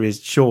front cover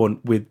is Sean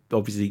with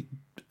obviously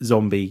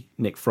zombie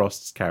Nick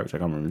Frost's character. I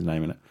can't remember his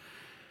name in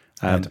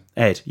it.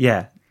 Ed,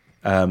 yeah.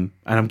 And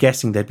I'm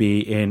guessing they'd be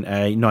in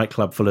a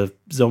nightclub full of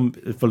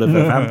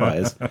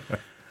vampires.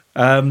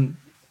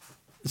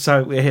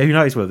 So who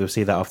knows whether we'll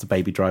see that after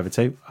Baby Driver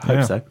 2. I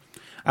hope so.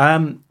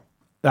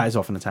 That is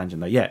off on a tangent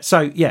though. Yeah.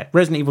 So yeah,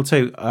 Resident Evil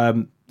 2.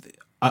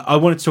 I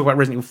wanted to talk about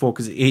Resident Evil 4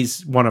 because it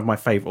is one of my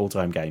favourite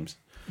all-time games.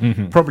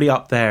 Mm-hmm. Probably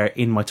up there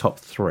in my top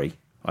 3,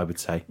 I would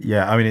say.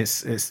 Yeah, I mean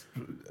it's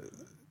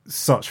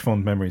such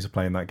fond memories of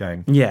playing that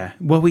game. Yeah.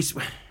 Well,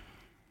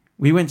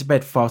 we went to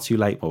bed far too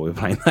late while we were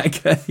playing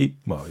that game.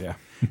 Well, yeah.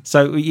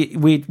 So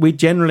we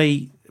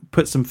generally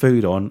put some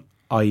food on,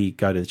 i.e.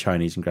 go to the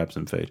Chinese and grab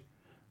some food.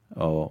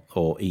 Or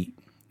eat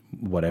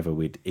whatever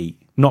we'd eat.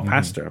 Not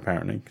pasta,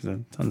 apparently, because there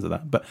are tons of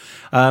that. But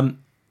and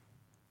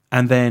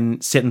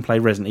then sit and play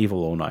Resident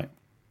Evil all night.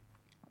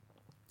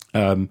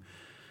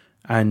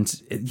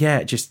 And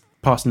yeah, just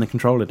passing the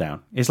controller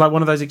down. It's like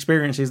one of those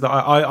experiences that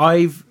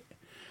I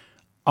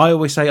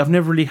always say I've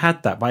never really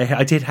had that, but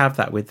I did have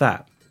that with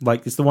that.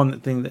 Like it's the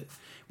thing that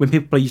when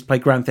people used to play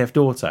Grand Theft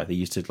Auto, they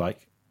used to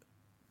like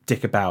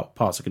dick about,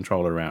 pass the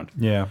controller around.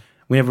 Yeah.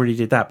 We never really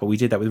did that, but we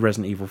did that with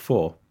Resident Evil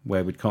 4,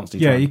 where we'd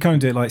constantly... Yeah, you kind of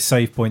do it like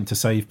save point to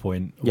save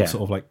point, or Yeah.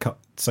 sort of like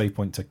save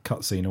point to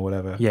cutscene or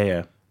whatever. Yeah,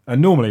 yeah.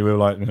 And normally we were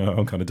like, no,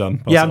 I'm kind of done.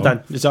 Pass Yeah, it I'm on.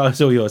 done. It's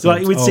all yours.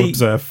 Like, I'll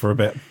observe for a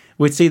bit.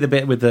 We'd see the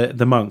bit with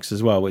the monks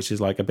as well, which is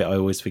like a bit I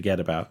always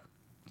forget about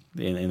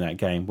in that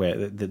game, where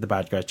the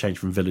bad guys change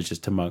from villagers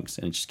to monks,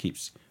 and it just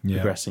keeps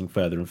progressing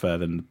further and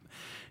further. And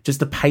just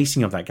the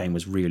pacing of that game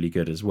was really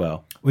good as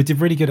well. We did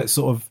really good at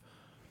sort of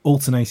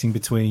alternating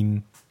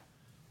between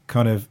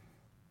kind of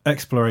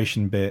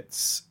exploration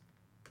bits,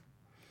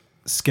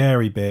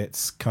 scary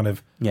bits, kind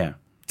of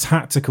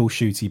tactical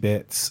shooty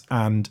bits,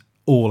 and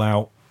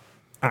all-out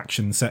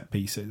action set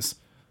pieces.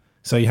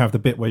 So you have the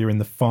bit where you're in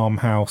the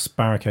farmhouse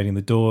barricading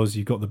the doors.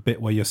 You've got the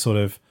bit where you're sort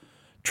of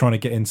trying to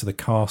get into the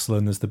castle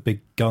and there's the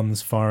big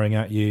guns firing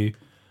at you.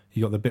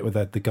 You got the bit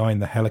where the guy in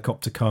the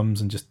helicopter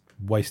comes and just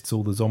wastes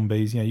all the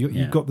zombies.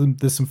 You've got them.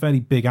 There's some fairly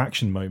big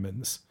action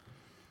moments,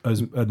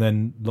 and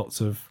then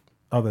lots of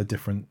other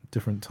different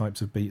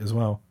types of beat as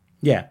well.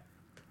 Yeah,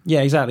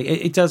 exactly.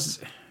 It does.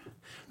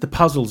 The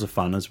puzzles are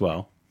fun as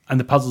well, and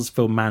the puzzles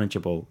feel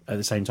manageable at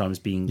the same time as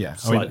being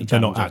slightly they're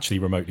not challenging. actually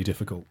remotely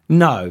difficult.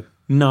 No,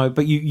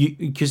 but you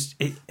because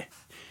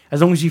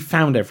as long as you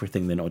found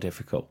everything, they're not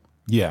difficult.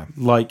 Yeah,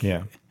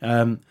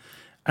 and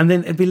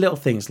then it'd be little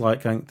things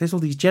like going, there's all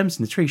these gems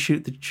in the tree.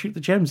 Shoot the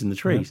gems in the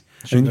trees.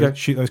 Yeah.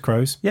 Shoot those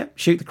crows. Yeah,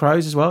 shoot the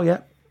crows as well.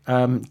 Yeah.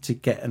 To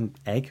get an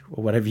egg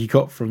or whatever you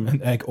got from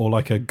an egg or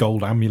like a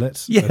gold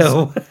amulet.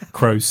 Yeah,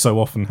 crows so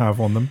often have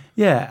on them.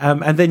 Yeah,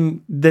 and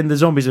then the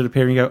zombies would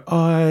appear and you go,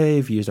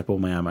 I've used up all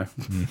my ammo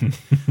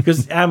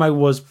because ammo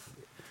was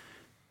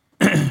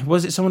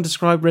it someone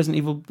described Resident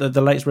Evil,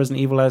 the latest Resident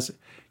Evil, as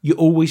you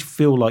always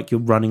feel like you're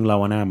running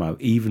low on ammo,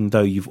 even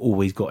though you've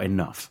always got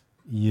enough.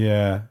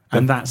 Yeah,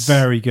 and that's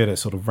very good at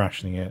sort of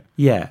rationing it.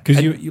 Yeah, because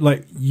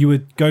you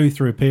would go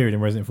through a period in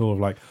Resident Evil of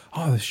like,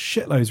 oh, there's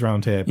shitloads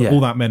around here, but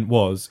all that meant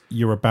was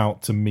you're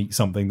about to meet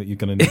something that you're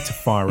going to need to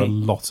fire a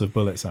lot of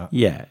bullets at.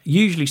 Yeah,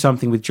 usually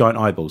something with giant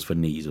eyeballs for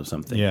knees or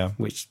something. Yeah,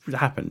 which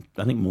happened,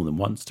 I think, more than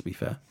once, to be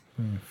fair.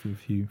 A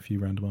few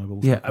random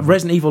eyeballs. Yeah,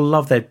 Resident Evil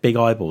love their big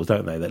eyeballs,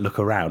 don't they? That look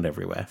around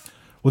everywhere.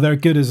 Well, they're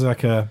good as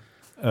like a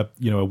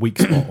weak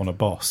spot on a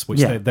boss, which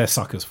they're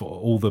suckers for.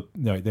 All the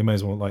they may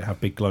as well like have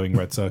big glowing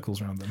red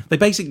circles around them. They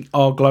basically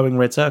are glowing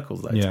red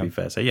circles, though. To be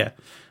fair, so I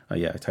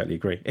totally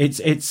agree. It's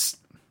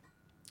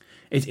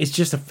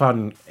just a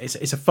fun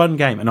it's a fun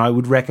game, and I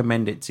would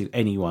recommend it to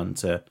anyone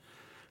to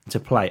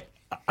play.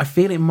 I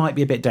feel it might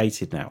be a bit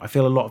dated now. I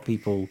feel a lot of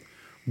people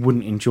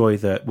wouldn't enjoy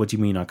the "what do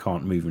you mean I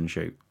can't move and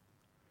shoot?"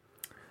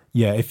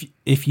 Yeah,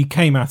 if you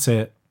came at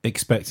it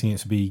expecting it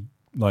to be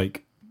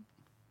like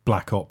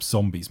Black Ops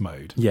Zombies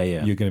mode,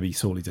 you're going to be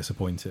sorely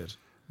disappointed.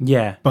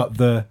 Yeah, but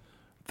the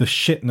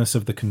shitness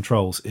of the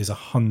controls is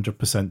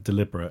 100%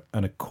 deliberate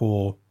and a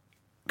core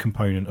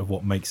component of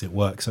what makes it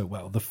work so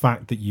well. The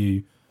fact that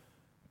you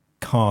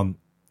can't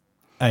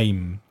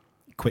aim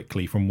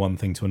quickly from one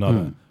thing to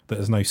another, that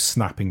there's no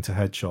snapping to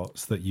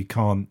headshots, that you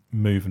can't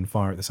move and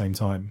fire at the same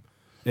time,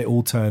 it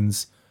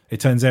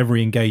turns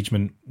every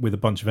engagement with a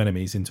bunch of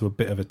enemies into a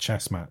bit of a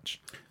chess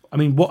match. I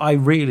mean, what I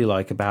really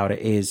like about it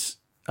is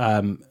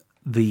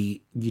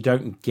you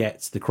don't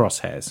get the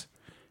crosshairs,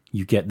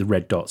 you get the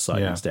red dot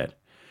sight instead.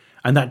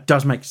 And that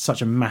does make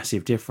such a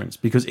massive difference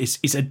because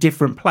it's a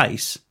different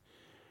place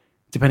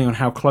depending on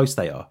how close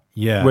they are.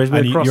 Yeah, Whereas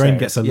with and the your aim crosshairs,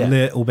 gets a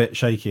little bit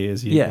shaky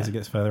as it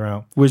gets further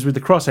out. Whereas with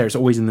the crosshair, it's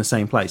always in the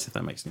same place, if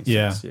that makes any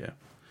sense. Yeah.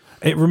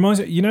 It reminds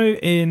me,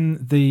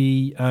 in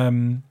the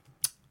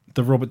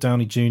Robert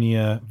Downey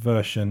Jr.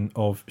 version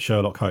of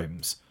Sherlock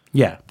Holmes,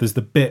 there's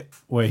the bit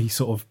where he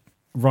sort of,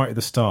 right at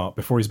the start,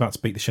 before he's about to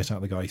beat the shit out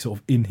of the guy, he sort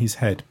of, in his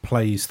head,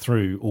 plays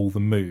through all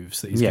the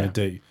moves that he's going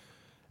to do.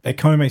 It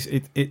kind of makes,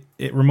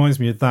 it reminds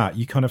me of that.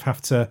 You kind of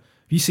have to,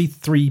 if you see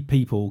 3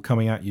 people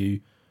coming at you,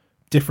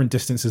 different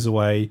distances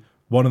away,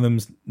 one of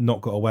them's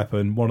not got a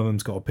weapon, one of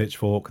them's got a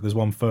pitchfork, there's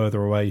one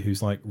further away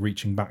who's like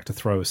reaching back to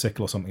throw a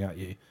sickle or something at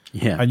you.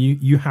 Yeah. And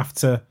you have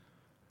to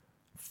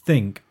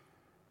think,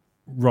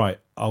 right,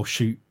 I'll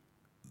shoot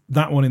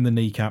that one in the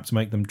kneecap to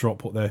make them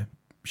drop what they're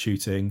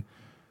shooting,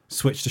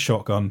 switch to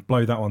shotgun,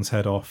 blow that one's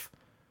head off,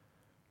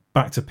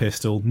 back to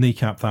pistol,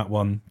 kneecap that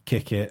one,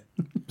 kick it,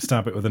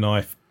 stab it with a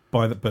knife,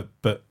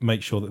 but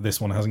make sure that this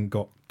one hasn't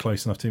got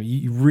close enough to me.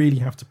 You really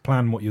have to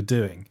plan what you're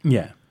doing.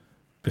 Yeah.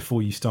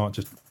 Before you start,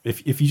 just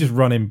if you just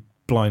run in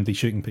blindly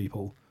shooting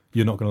people,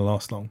 you're not going to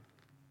last long.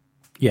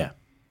 Yeah.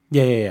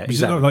 Which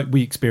Exactly. is like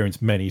we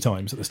experienced many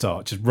times at the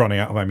start, just running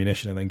out of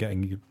ammunition and then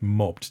getting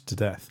mobbed to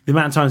death. The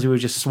amount of times we were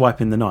just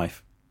swiping the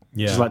knife.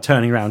 Yeah. Just like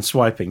turning around,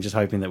 swiping, just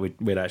hoping that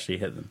we'd actually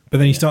hit them. But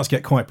then you start to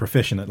get quite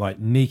proficient at like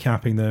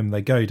kneecapping them,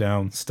 they go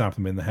down, stab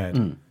them in the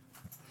head.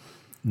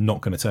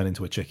 Not going to turn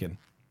into a chicken.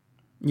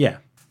 Yeah.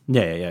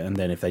 And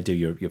then if they do,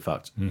 you're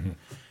fucked. Mm-hmm.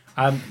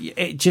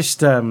 It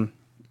just...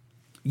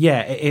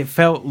 it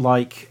felt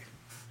like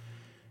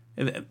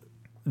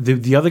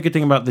the other good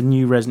thing about the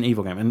new Resident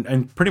Evil game,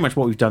 and pretty much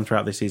what we've done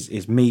throughout this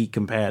is me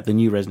compare the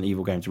new Resident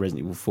Evil game to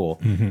Resident Evil 4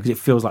 because it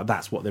feels like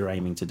that's what they're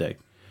aiming to do.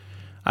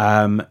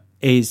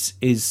 Is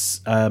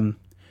the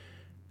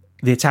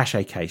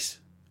attaché case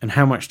and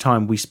how much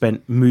time we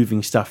spent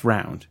moving stuff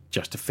around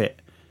just to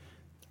fit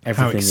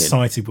everything. How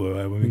excited we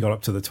were when we got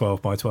up to the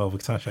 12x12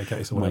 attaché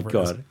case or whatever.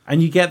 Oh my God.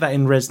 And you get that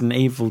in Resident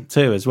Evil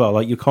 2 as well.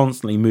 Like you're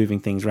constantly moving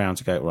things around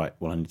to go, right,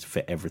 well, I need to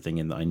fit everything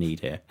in that I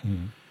need here.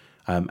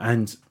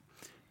 And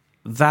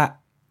that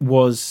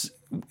was,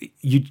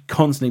 you'd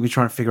constantly be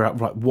trying to figure out,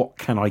 right, what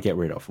can I get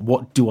rid of?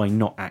 What do I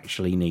not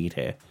actually need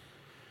here?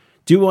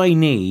 Do I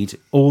need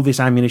all this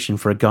ammunition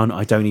for a gun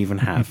I don't even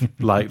have?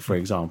 Like, for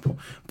example.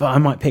 But I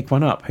might pick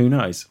one up. Who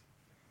knows?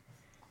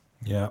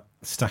 Yeah.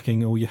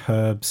 Stacking all your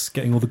herbs,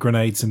 getting all the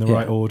grenades in the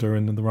right order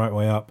and in the right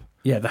way up.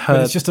 Yeah, the But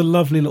herb. it's just a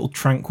lovely little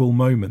tranquil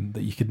moment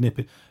that you could nip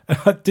it. And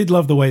I did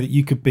love the way that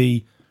you could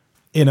be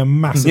in a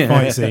massive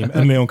fight scene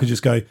and Leon could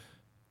just go,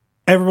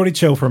 everybody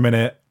chill for a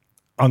minute.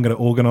 I'm going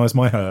to organise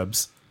my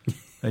herbs.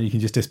 And you can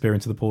just disappear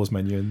into the pause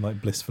menu and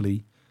like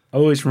blissfully... I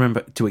always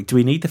remember, do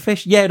we need the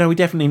fish? Yeah, no, we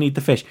definitely need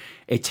the fish.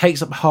 It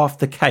takes up half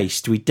the case.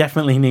 Do we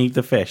definitely need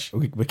the fish?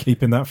 We're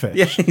keeping that fish.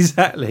 Yeah,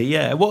 exactly.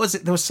 Yeah. What was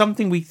it? There was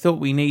something we thought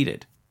we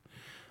needed.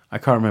 I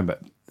can't remember.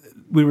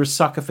 We were a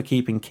sucker for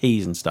keeping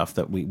keys and stuff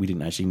that we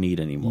didn't actually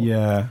need anymore.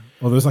 Yeah.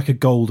 Well, there was like a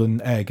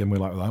golden egg, and we're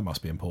like, well, that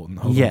must be important.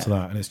 Hold on to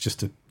that, and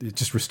it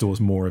just restores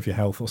more of your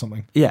health or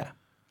something. Yeah.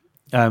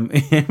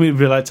 We'd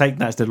be like taking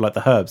that instead of like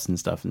the herbs and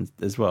stuff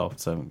as well.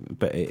 So,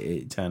 but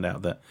it turned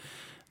out that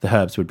the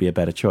herbs would be a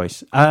better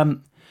choice.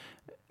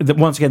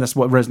 Once again, that's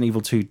what Resident Evil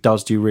 2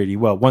 does do really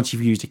well. Once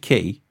you've used a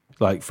key,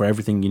 like for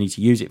everything you need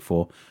to use it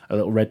for, a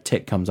little red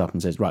tick comes up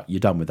and says, right, you're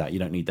done with that. You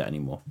don't need that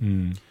anymore.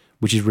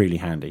 Which is really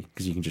handy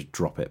because you can just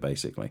drop it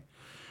basically.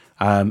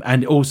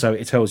 And also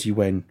it tells you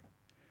when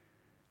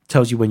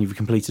you've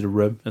completed a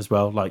room as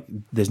well. Like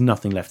there's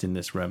nothing left in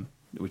this room,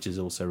 which is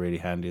also really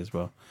handy as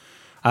well.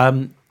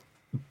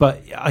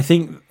 But I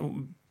think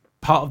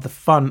part of the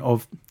fun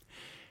of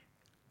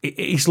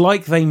it's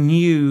like they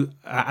knew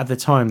at the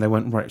time they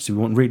went, right, so we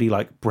want really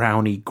like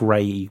browny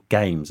grey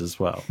games as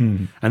well.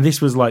 And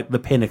this was like the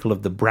pinnacle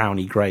of the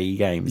browny grey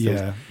games.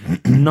 Yeah.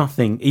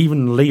 Nothing,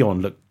 even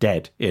Leon looked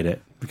dead in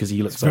it because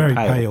he looked so very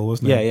pale,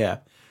 wasn't it? Yeah.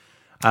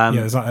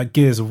 There's like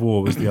Gears of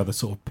War was the other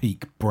sort of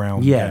peak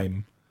brown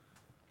game.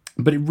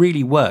 But it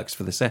really works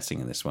for the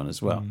setting in this one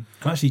as well.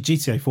 Actually,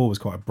 GTA 4 was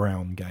quite a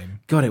brown game.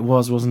 God, it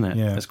was, wasn't it?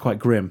 Yeah. It's quite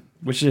grim,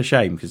 which is a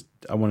shame because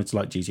I wanted to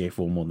like GTA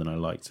 4 more than I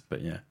liked.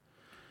 But yeah.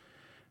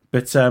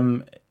 But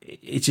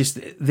it just,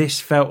 this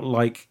felt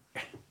like,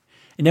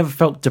 it never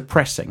felt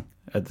depressing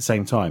at the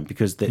same time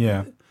because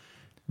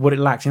what it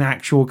lacked in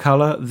actual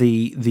colour,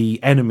 the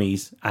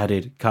enemies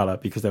added colour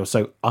because they were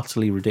so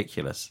utterly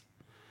ridiculous.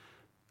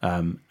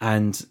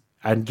 And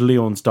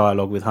Leon's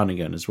dialogue with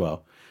Hunnigan as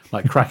well,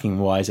 like cracking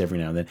wise every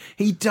now and then.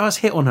 He does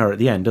hit on her at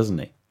the end, doesn't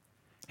he?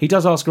 He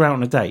does ask her out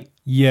on a date.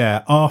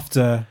 Yeah,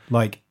 after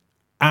like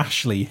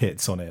Ashley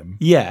hits on him.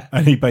 Yeah.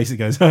 And he basically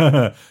goes,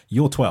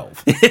 you're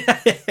 12.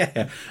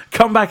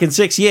 Come back in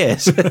 6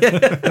 years.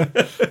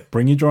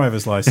 Bring your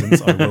driver's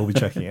license. I will be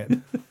checking it.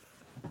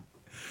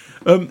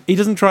 He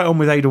doesn't try it on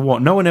with Ada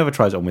Wong. No one ever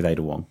tries it on with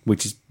Ada Wong,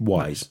 which is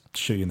wise.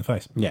 Shoot you in the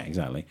face. Yeah,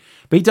 exactly.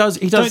 But he does.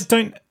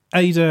 Don't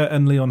Ada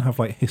and Leon have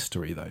like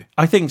history though?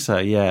 I think so,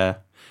 yeah.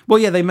 Well,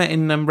 yeah, they met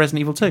in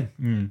Resident Evil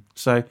 2.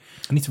 So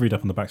I need to read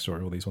up on the backstory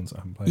of all these ones that I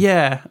haven't played.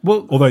 yeah,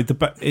 well, Although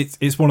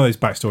it's one of those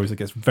backstories that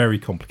gets very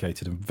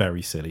complicated and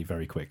very silly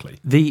very quickly.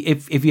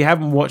 if you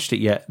haven't watched it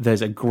yet,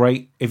 there's a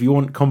great, if you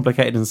want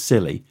complicated and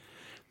silly,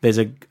 there's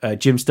a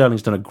Jim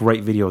Sterling's done a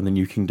great video on the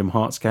new Kingdom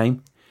Hearts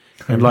game.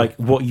 And like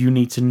what you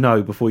need to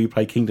know before you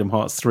play Kingdom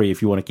Hearts 3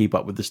 if you want to keep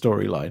up with the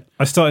storyline.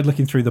 I started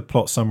looking through the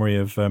plot summary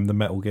of the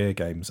Metal Gear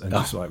games and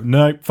just like,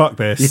 no, fuck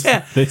this.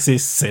 Yeah. This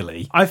is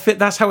silly.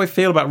 That's how I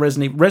feel about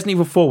Resident Evil. Resident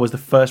Evil 4 was the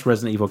first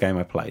Resident Evil game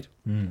I played.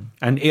 And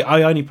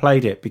I only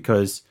played it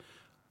because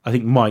I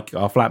think Mike,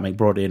 our flatmate,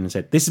 brought it in and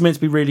said, this is meant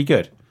to be really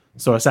good.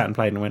 So I sat and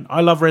played and went,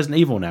 I love Resident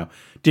Evil now.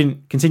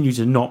 Didn't continue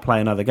to not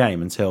play another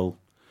game until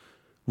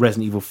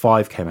Resident Evil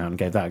 5 came out and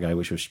gave that a go,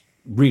 which was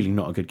really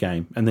not a good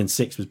game. And then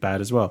 6 was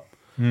bad as well.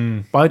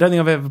 But I don't think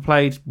I've ever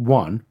played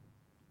 1.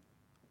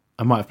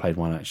 I might have played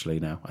 1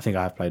 actually now. I think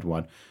I have played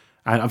 1.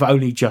 And I've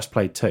only just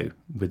played 2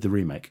 with the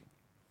remake.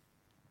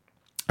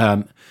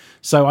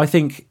 So I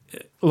think,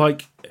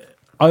 like,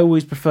 I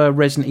always prefer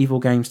Resident Evil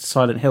games to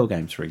Silent Hill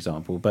games, for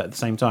example. But at the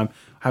same time,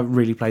 I haven't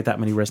really played that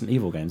many Resident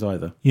Evil games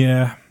either.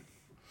 Yeah.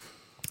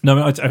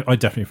 No, I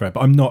definitely prefer it,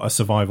 but I'm not a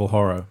survival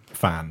horror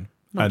fan.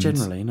 Not And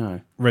generally,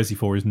 no. Resi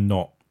 4 is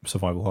not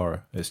survival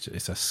horror.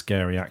 It's a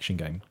scary action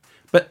game.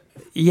 But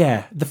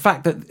yeah, the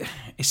fact that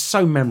it's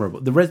so memorable.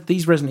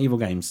 These Resident Evil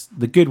games,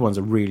 the good ones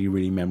are really,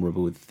 really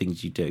memorable with the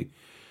things you do.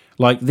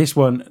 Like this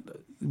one,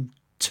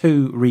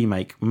 2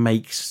 remake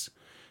makes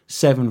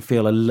 7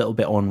 feel a little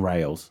bit on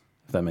rails,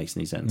 if that makes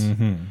any sense.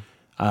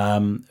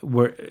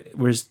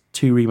 Whereas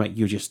 2 remake,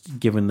 you're just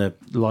given the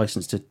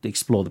license to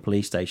explore the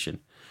police station,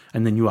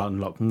 and then you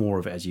unlock more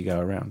of it as you go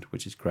around,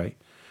 which is great.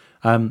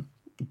 But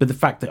the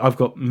fact that I've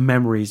got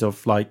memories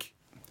of like.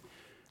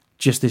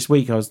 Just this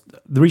week, the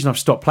reason I've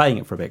stopped playing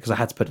it for a bit because I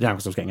had to put it down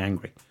because I was getting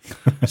angry.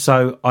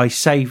 So I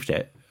saved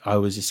it. I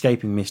was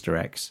escaping Mr.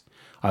 X.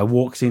 I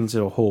walked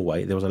into a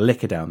hallway. There was a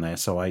liquor down there,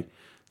 so I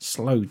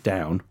slowed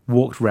down,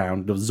 walked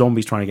round. There were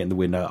zombies trying to get in the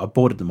window. I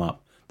boarded them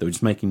up. They were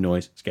just making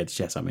noise. Scared the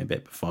shit out of me a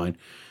bit, but fine.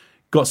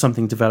 Got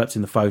something developed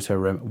in the photo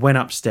room. Went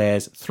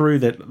upstairs through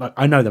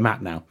I know the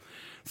map now.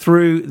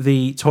 Through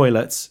the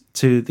toilets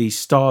to the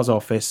STARS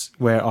office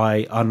where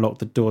I unlocked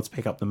the door to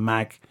pick up the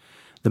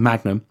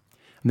Magnum.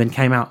 And then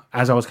came out,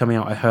 as I was coming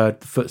out, I heard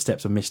the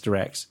footsteps of Mr.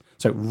 X.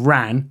 So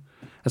ran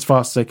as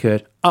fast as I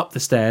could, up the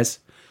stairs,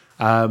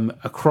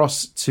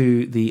 across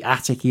to the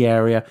attic-y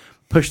area,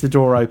 pushed the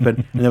door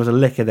open, and there was a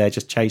licker there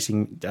just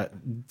chasing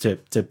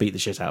to beat the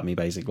shit out of me,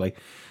 basically.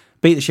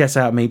 Beat the shit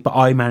out of me, but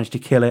I managed to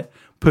kill it,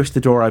 push the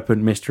door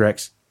open, Mr.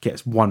 X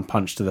gets 1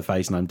 punch to the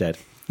face and I'm dead.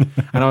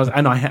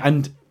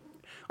 And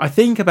I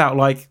think about,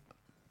 like,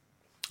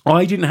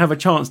 I didn't have a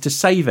chance to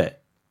save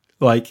it,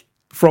 like,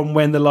 from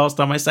when the last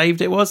time I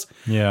saved it was.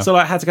 Yeah. So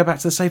I had to go back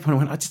to the save point and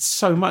went, I did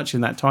so much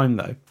in that time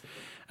though.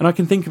 And I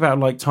can think about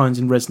like times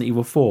in Resident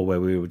Evil 4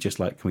 where we were just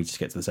like, can we just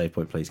get to the save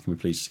point, please? Can we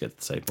please just get to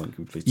the save point?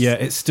 Can we please? Yeah,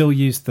 it still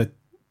used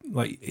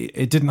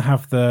it didn't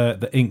have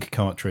the ink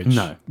cartridge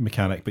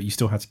mechanic, but you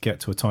still had to get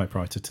to a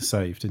typewriter to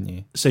save, didn't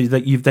you? So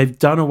that they've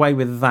done away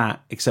with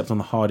that, except on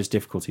the hardest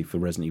difficulty for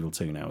Resident Evil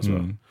 2 now as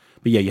well.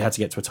 But yeah, you had to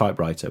get to a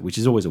typewriter, which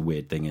is always a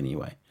weird thing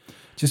anyway.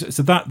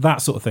 So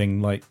that sort of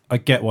thing, like, I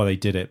get why they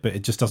did it, but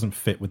it just doesn't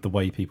fit with the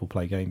way people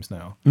play games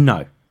now.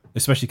 No.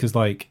 Especially because,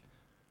 like,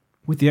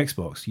 with the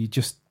Xbox, you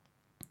just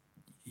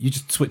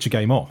switch a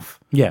game off.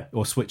 Yeah.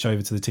 Or switch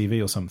over to the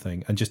TV or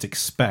something and just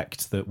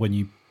expect that when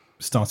you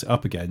start it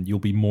up again, you'll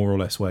be more or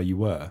less where you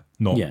were,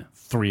 not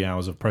 3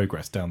 hours of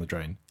progress down the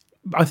drain.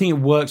 I think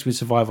it works with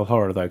survival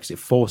horror, though, because it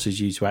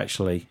forces you to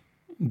actually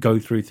go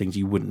through things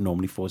you wouldn't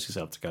normally force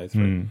yourself to go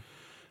through.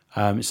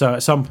 So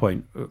at some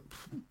point,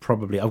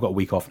 probably, I've got a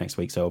week off next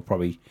week, so I'll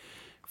probably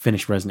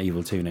finish Resident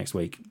Evil 2 next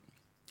week.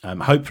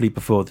 Hopefully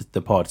before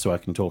the pod, so I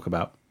can talk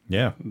about.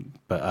 Yeah.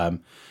 But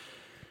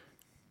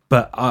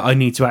I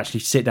need to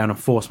actually sit down and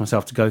force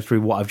myself to go through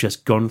what I've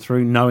just gone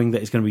through, knowing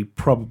that it's going to be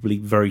probably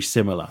very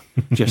similar.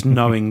 Just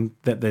knowing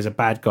that there's a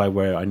bad guy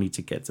where I need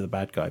to get to the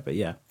bad guy. But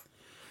yeah,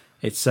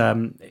 this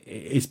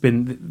game's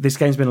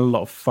been a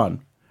lot of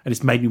fun, and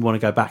it's made me want to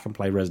go back and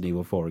play Resident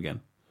Evil 4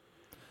 again.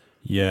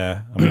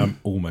 Yeah, I mean, I'm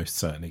almost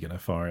certainly going to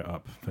fire it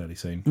up fairly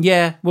soon.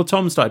 Yeah, well,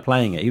 Tom started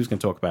playing it. He was going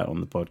to talk about it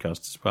on the podcast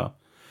as well.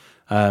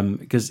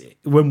 Because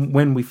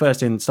when we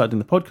first started in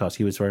the podcast,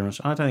 he was very much,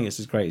 I don't think it's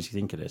as great as you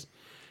think it is.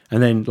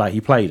 And then, like,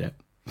 he played it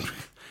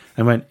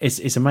and went,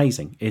 it's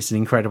amazing. It's an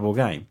incredible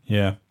game.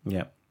 Yeah.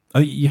 Yeah. I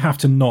think you have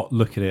to not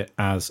look at it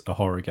as a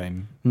horror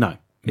game. No,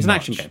 it's an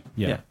action game.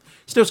 Yeah.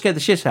 Still scared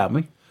the shit out of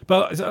me.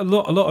 But a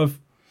lot of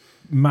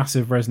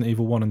massive Resident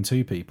Evil 1 and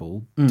 2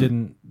 people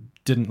didn't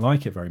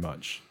like it very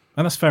much.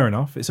 And that's fair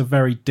enough. It's a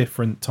very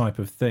different type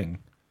of thing.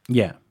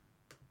 Yeah.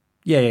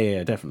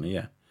 Yeah, definitely,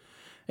 yeah.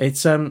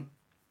 It's a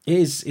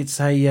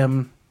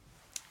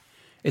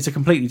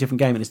completely different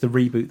game, and it's the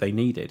reboot they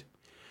needed.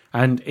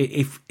 And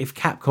if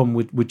Capcom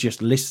would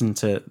just listen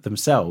to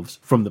themselves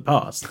from the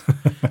past,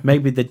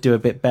 maybe they'd do a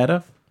bit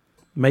better.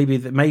 Maybe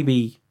don't make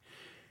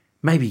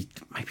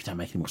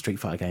any more Street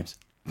Fighter games.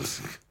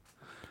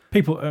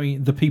 People, I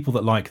mean, the people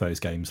that like those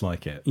games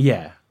like it.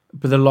 Yeah,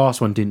 but the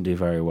last one didn't do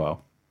very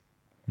well.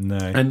 No.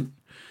 And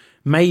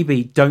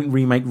maybe don't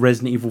remake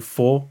Resident Evil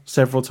 4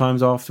 several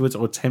times afterwards,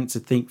 or attempt to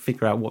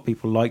figure out what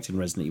people liked in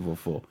Resident Evil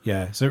 4.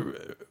 Yeah, so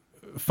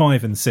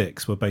 5 and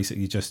 6 were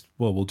basically just,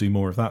 well, we'll do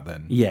more of that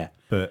then. Yeah.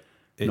 But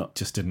it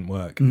just didn't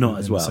work. Not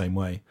as in well. the same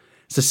way.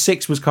 So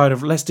 6 was kind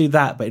of, let's do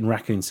that, but in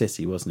Raccoon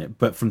City, wasn't it?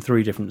 But from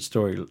three different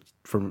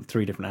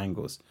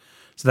angles.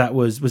 So that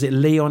was it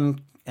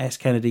Leon S.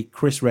 Kennedy,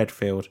 Chris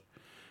Redfield,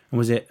 and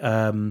was it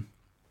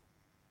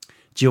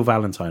Jill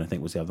Valentine, I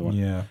think was the other one.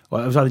 Yeah.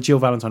 Well, it was either Jill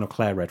Valentine or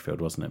Claire Redfield,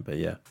 wasn't it? But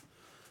yeah.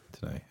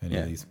 Don't know,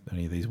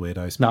 any of these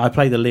weirdos. No, I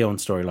played the Leon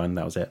storyline,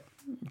 that was it.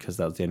 Because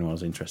that was the only one I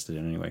was interested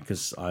in anyway,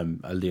 because I'm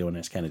a Leon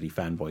S. Kennedy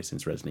fanboy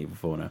since Resident Evil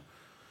 4 now.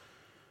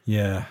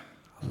 Yeah.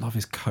 I love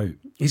his coat.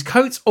 His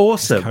coat's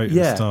awesome. His coat at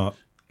yeah. the start.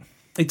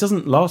 It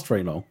doesn't last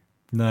very long.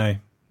 No.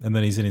 And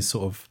then he's in his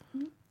sort of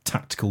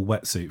tactical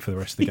wetsuit for the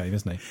rest of the game,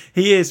 isn't he?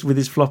 He is, with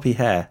his floppy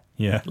hair.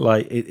 Yeah.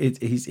 Like,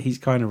 he's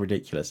kind of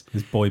ridiculous.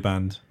 His boy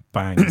band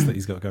bangs that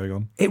he's got going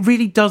on. It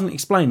really doesn't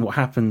explain what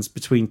happens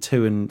between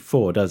 2 and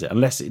 4, does it?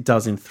 Unless it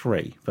does in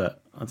 3,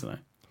 but I don't know.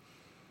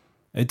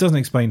 It doesn't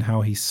explain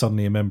how he's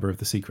suddenly a member of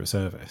the Secret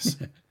Service.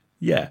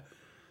 Yeah.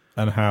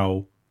 And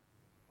how,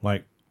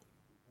 like,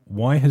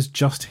 why has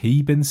just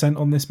he been sent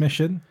on this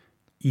mission?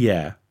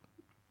 Yeah.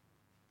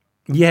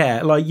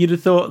 Yeah, like, you'd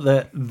have thought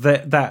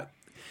that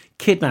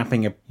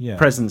kidnapping a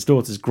president's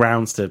daughter's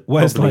grounds to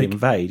probably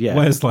invade. Yeah.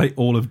 Where's, like,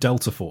 all of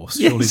Delta Force?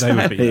 Surely they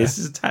would be there. This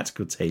is a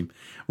tactical team.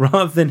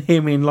 Rather than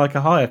him in, like,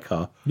 a hire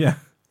car. Yeah.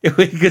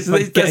 Because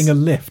like getting a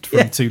lift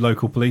from 2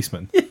 local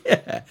policemen.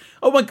 Yeah.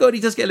 Oh my god, he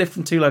does get a lift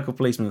from 2 local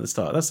policemen at the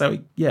start. That's how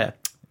Yeah,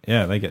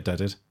 they get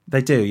deaded.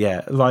 They do,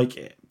 yeah.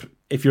 Like,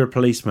 if you're a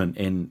policeman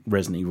in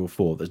Resident Evil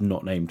 4 that's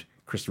not named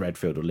Chris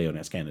Redfield or Leon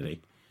S.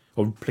 Kennedy,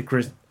 or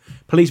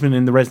policeman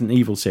in the Resident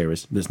Evil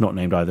series that's not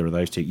named either of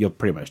those two, you're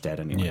pretty much dead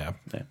anyway.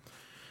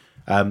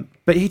 Yeah.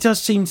 But he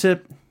does seem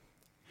to...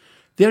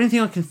 The only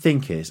thing I can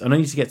think is, and I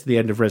need to get to the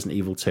end of Resident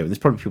Evil 2, and there's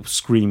probably people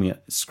screaming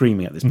at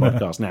this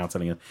podcast now,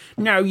 telling us,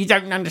 "No, you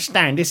don't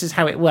understand. This is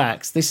how it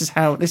works. This is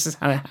how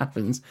it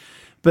happens."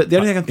 But the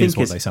only thing I can think is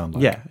what they sound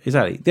like. Yeah,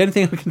 exactly. The only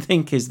thing I can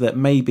think is that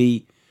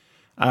maybe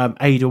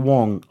Ada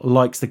Wong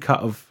likes the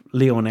cut of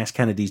Leon S.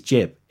 Kennedy's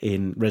jib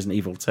in Resident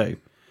Evil 2,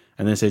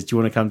 and then says, "Do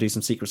you want to come do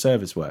some Secret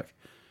Service work?"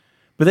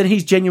 But then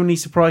he's genuinely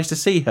surprised to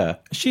see her.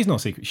 She's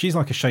not secret. She's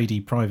like a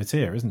shady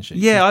privateer, isn't she?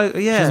 Yeah,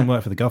 She doesn't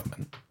work for the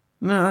government.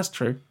 No, that's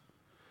true.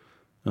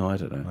 No, I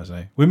don't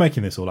know. We're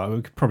making this all up. We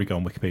could probably go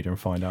on Wikipedia and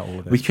find out all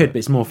of this. We could, but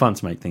it's more fun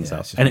to make things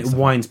up. And it stuff.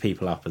 winds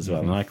people up as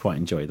well, and I quite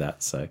enjoy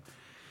that. So,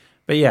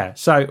 but yeah,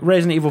 so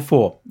Resident Evil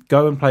 4.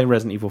 Go and play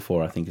Resident Evil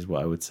 4, I think is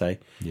what I would say.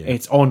 Yeah.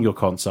 It's on your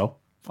console.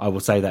 I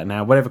will say that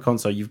now. Whatever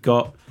console you've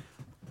got,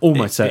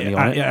 almost certainly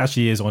on it. It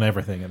actually is on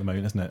everything at the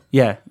moment, isn't it?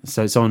 Yeah,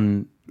 so it's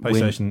on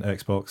PlayStation,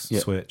 Xbox,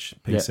 Switch,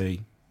 PC.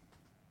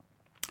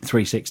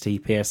 360,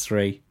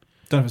 PS3.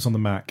 Don't know if it's on the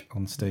Mac,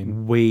 on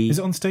Steam. Is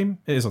it on Steam?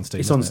 It is on Steam.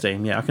 It's on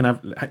Steam. Yeah, I can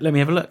have. Let me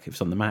have a look if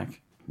it's on the Mac.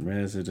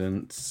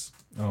 Resident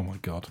Oh my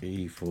god!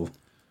 Evil.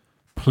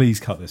 Please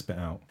cut this bit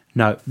out.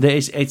 No,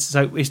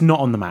 it's not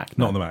on the Mac.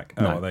 Not on the Mac.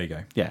 Oh, well, there you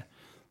go. Yeah.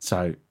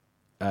 So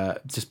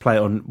just play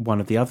it on one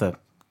of the other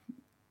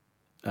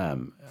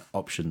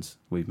options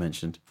we've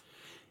mentioned.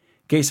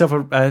 Get yourself a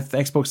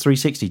Xbox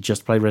 360.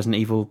 Just play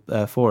Resident Evil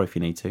 4 if you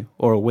need to,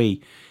 or a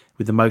Wii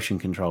with the motion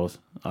controls.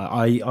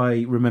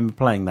 I remember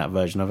playing that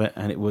version of it,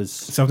 and it was...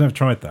 So I've never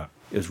tried that.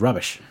 It was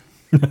rubbish.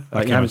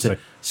 Like having to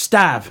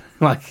stab,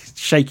 like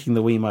shaking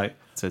the Wiimote.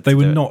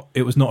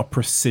 It was not a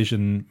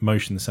precision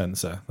motion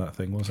sensor, that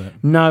thing, was it?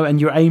 No,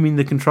 and you're aiming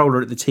the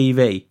controller at the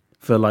TV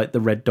for like the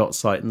red dot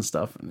sight and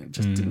stuff, and it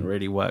just didn't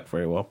really work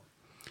very well.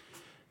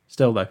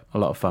 Still, though, a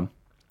lot of fun.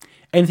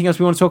 Anything else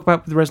we want to talk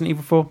about with Resident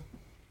Evil 4?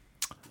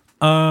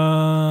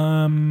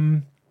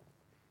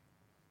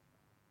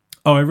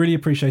 I really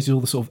appreciated all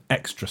the sort of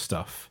extra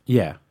stuff.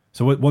 Yeah.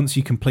 So once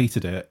you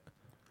completed it,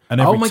 and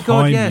every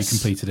time you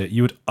completed it,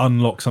 you would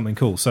unlock something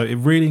cool. So it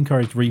really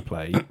encouraged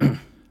replay,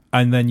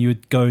 and then you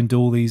would go and do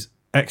all these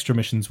extra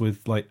missions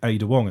with like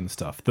Ada Wong and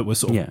stuff that were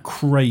sort of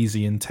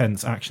crazy,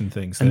 intense action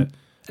things that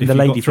if you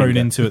got thrown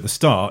into at the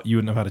start, you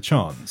wouldn't have had a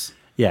chance.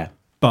 Yeah.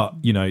 But,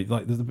 you know,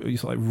 like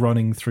it's like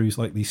running through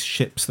like these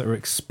ships that are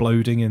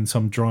exploding in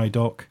some dry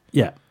dock.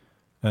 Yeah.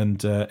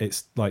 And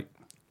it's like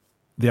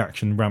the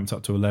action ramped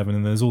up to 11,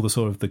 and there's all the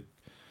sort of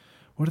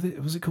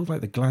was it called,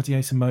 like the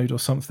gladiator mode or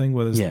something,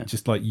 where there's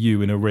just like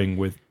you in a ring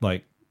with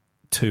like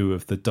 2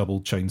 of the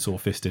double chainsaw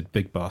fisted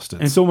big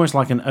bastards. And it's almost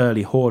like an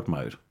early horde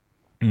mode.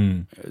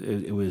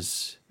 It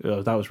was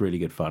that was really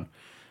good fun.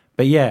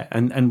 But yeah,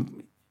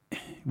 and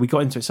we got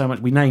into it so much.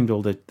 We named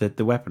all the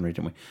weaponry,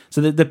 didn't we?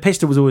 So the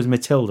pistol was always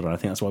Matilda, and I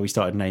think that's why we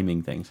started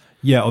naming things.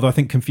 Yeah, although I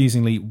think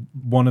confusingly,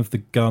 one of the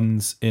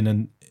guns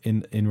in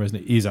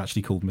Resident Evil is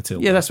actually called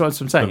Matilda. Yeah, that's what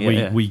I'm saying.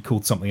 But we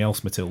called something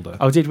else Matilda.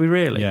 Oh, did we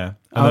really? Yeah.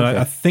 Oh, And okay.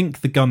 I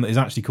think the gun that is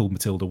actually called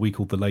Matilda, we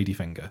called the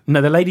Ladyfinger.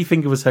 No, the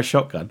ladyfinger was her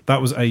shotgun. That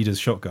was Ada's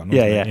shotgun,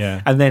 Yeah, wasn't yeah,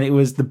 it? And then it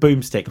was the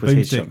boomstick was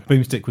his shotgun.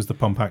 Boomstick was the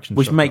pump action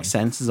Which shotgun. makes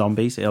sense,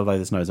 zombies, although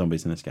there's no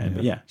zombies in this game.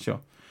 But yeah, sure.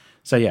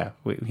 So yeah,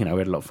 we had a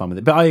lot of fun with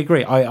it. But I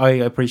agree. I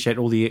appreciate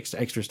all the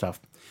extra stuff.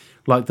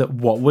 Like that,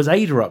 what was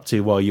Ada up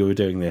to while you were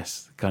doing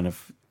this kind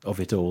of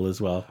it all as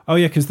well? Oh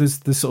yeah, because there's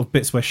sort of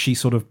bits where she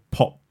sort of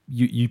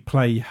you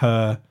play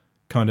her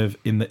kind of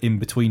in the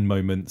in-between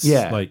moments,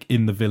 like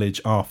in the village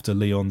after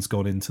Leon's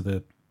gone into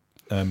the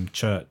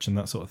church and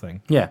that sort of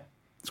thing. Yeah,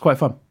 it's quite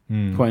fun.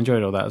 Quite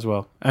enjoyed all that as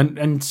well.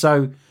 And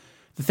so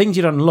the things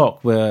you'd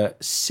unlock were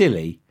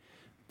silly,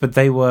 but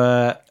they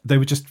were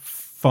just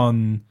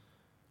fun,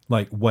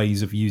 like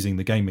ways of using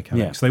the game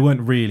mechanics. Yeah. They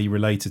weren't really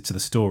related to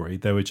the story.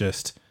 They were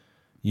just,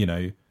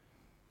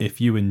 if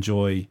you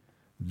enjoy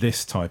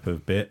this type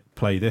of bit,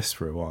 play this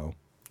for a while.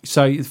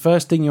 So the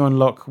first thing you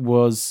unlock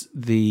was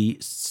the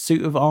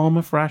suit of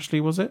armor for Ashley,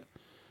 was it?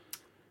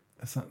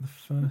 Is that the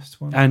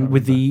first one? And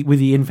with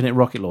the infinite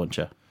rocket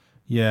launcher.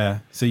 Yeah,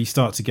 so you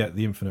start to get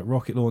the infinite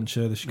rocket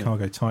launcher, the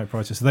Chicago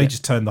typewriter. So they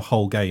just turn the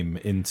whole game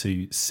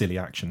into silly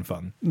action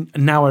fun.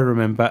 Now I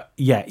remember,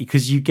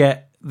 because you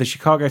get the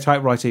Chicago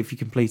typewriter if you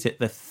complete it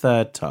the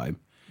third time.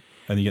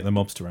 And you get the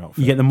mobster outfit.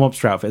 You get the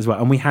mobster outfit as well.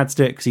 And we had to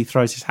do it because he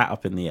throws his hat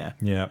up in the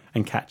air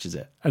and catches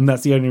it. And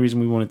that's the only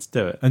reason we wanted to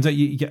do it. And don't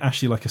you get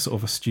Ashley like a sort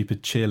of a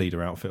stupid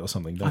cheerleader outfit or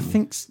something, don't I you?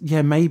 think,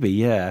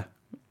 maybe,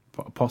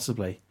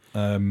 possibly.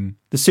 The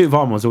suit of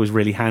armor was always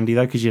really handy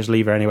though because you just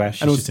leave her anywhere.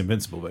 She's just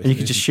invincible, basically. And you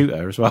could just shoot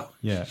her as well.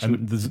 Yeah,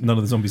 and none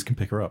of the zombies can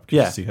pick her up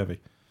because she's too heavy.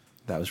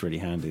 That was really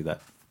handy,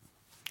 that.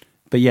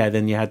 But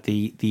then you had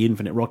the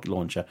infinite rocket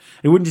launcher.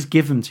 It wouldn't just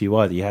give them to you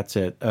either. You had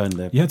to earn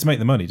the... You had to make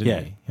the money,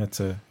 didn't you?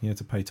 You had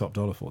to pay top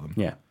dollar for them.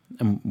 Yeah,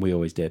 and we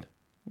always did.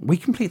 We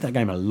completed that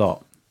game a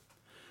lot.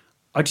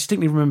 I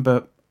distinctly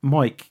remember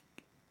Mike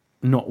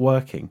not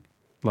working.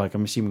 Like,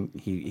 I'm assuming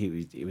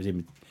he was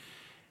in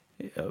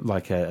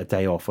like a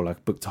day off or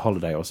like booked a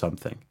holiday or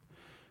something.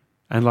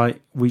 And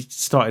like we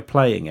started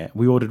playing it.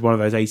 We ordered one of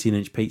those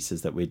 18-inch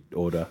pizzas that we'd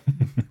order,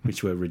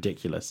 which were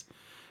ridiculous.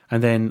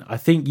 And then I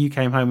think you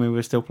came home and we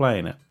were still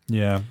playing it.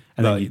 Yeah,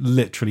 And then you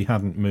literally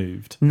hadn't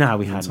moved. No,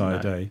 we the hadn't. entire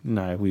No. day.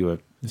 No, we were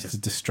Just a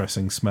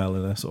distressing smell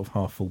in a sort of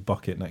half full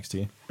bucket next to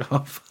you.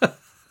 half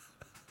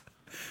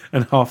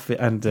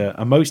and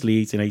I'm mostly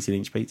eating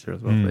 18-inch pizza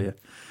as well.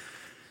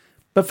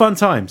 But fun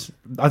times.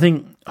 I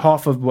think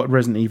half of what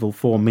Resident Evil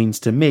 4 means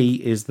to me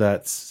is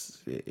that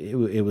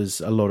it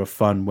was a lot of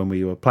fun when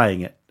we were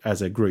playing it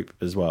as a group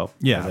as well.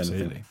 Yeah, as anything.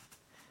 absolutely.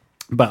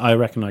 But I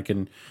reckon I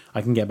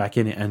can get back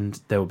in it, and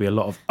there will be a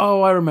lot of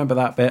I remember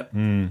that bit.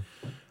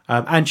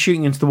 And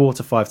shooting into the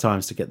water 5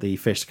 times to get the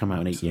fish to come out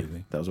and eat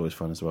you. That was always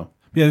fun as well.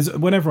 Yeah,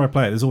 whenever I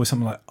play it, there's always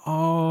something like,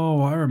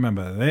 oh, I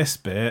remember this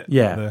bit.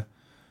 Yeah.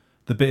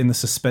 The bit in the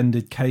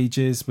suspended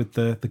cages with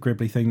the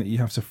gribbly thing that you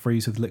have to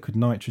freeze with liquid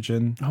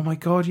nitrogen. Oh my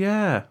god,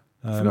 yeah.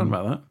 I forgot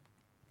about that.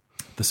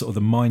 The sort of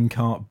the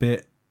minecart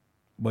bit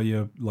where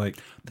you're like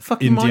The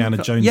fucking Indiana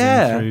minecart-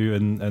 Jonesing through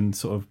and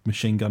sort of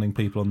machine gunning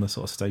people on the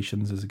sort of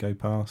stations as they go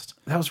past.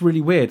 That was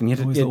really weird. And you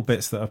had Always to, little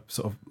bits that are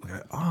sort of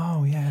like,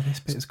 oh yeah, this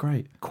bit is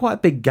great. quite a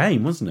big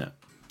game, wasn't it?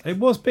 It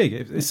was big.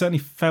 It certainly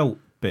felt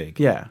big.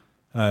 Yeah.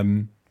 I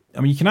mean,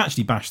 you can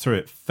actually bash through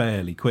it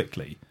fairly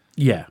quickly.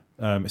 Yeah.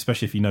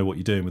 Especially if you know what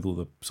you're doing with all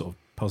the sort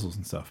of puzzles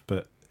and stuff.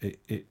 But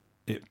it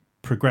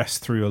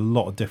progressed through a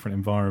lot of different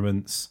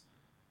environments.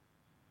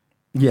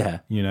 Yeah.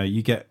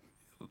 You get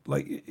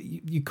like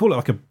you call it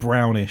like a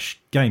brownish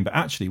game, but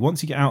actually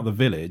once you get out of the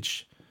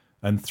village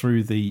and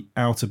through the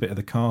outer bit of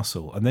the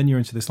castle, and then you're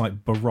into this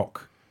like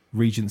Baroque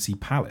Regency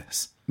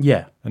palace,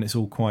 Yeah. and it's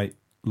all quite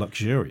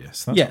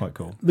luxurious. That's quite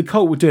cool. The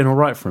cult were doing all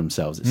right for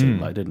themselves, it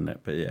seemed like, didn't it?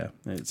 But yeah.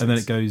 And then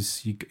it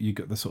goes. You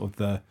got the sort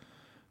of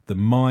the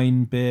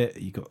mine bit.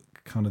 You got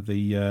kind of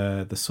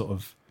the sort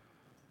of.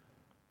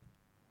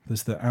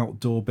 There's the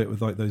outdoor bit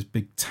with like those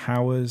big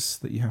towers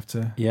that you have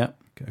to get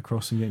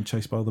across and getting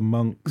chased by all the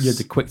monks. You had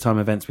the quick time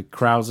events with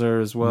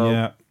Krauser as well.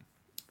 Yeah.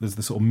 There's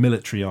the sort of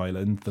military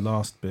island, the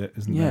last bit,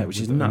 isn't there? Yeah, which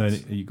is And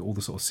nuts. then you got all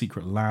the sort of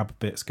secret lab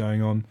bits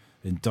going on,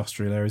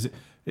 industrial areas.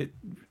 It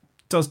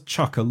does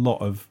chuck a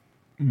lot of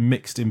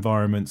mixed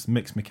environments,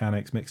 mixed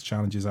mechanics, mixed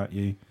challenges at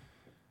you.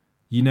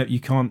 You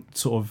can't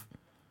sort of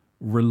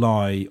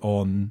rely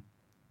on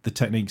the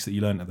techniques that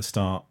you learned at the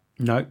start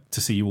No.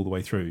 to see you all the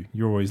way through.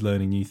 You're always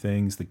learning new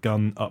things. The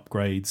gun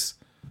upgrades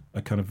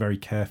are kind of very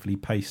carefully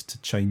paced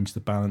to change the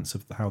balance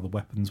of how the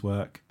weapons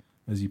work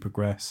as you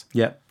progress.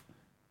 Yeah.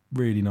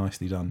 Really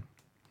nicely done.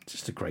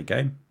 Just a great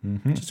game.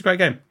 Just a great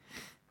game.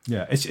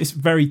 Yeah, it's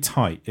very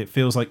tight. It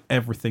feels like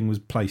everything was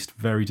placed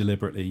very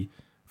deliberately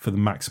for the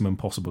maximum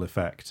possible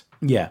effect.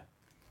 Yeah.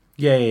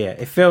 Yeah.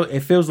 It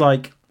feels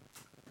like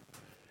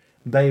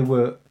they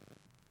were...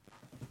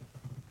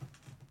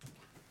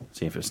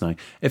 see if it's snowing.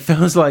 It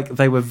feels like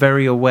they were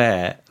very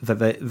aware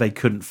that they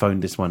couldn't phone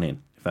this one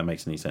in, if that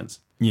makes any sense.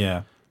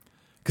 Yeah.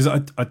 Because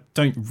I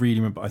don't really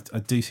remember. I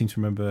do seem to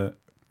remember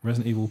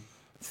Resident Evil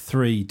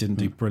 3 didn't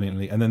do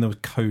brilliantly. And then there was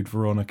Code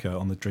Veronica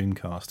on the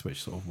Dreamcast,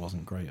 which sort of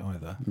wasn't great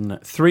either. No,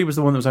 3 was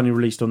the one that was only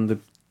released on the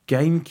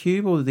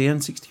GameCube or the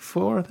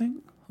N64, I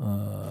think.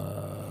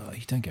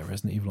 You don't get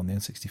Resident Evil on the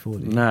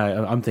N64, do you?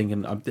 No, I'm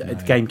thinking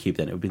GameCube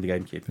then. It would be the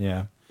GameCube.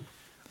 Yeah.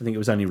 I think it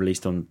was only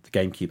released on the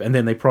GameCube. And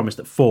then they promised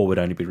that 4 would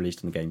only be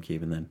released on the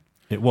GameCube. And then...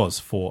 It was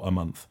for a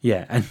month.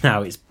 Yeah, and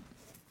now it's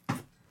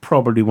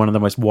probably one of the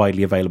most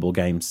widely available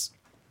games.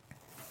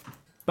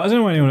 But I don't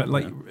know anyone...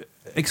 Like,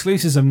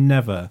 exclusives are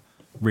never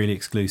really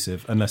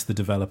exclusive unless the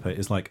developer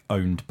is, like,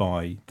 owned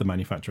by the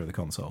manufacturer of the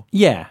console.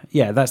 Yeah,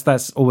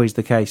 that's always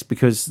the case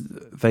because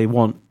they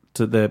want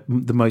the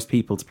most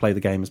people to play the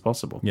game as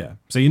possible. Yeah.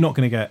 So you're not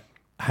going to get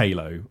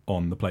Halo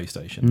on the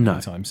PlayStation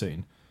anytime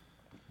soon.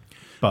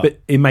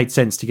 But it made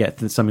sense to get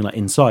something like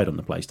Inside on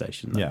the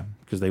PlayStation. Yeah.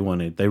 Because they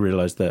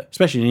realised that,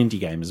 especially an indie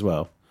game as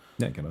well.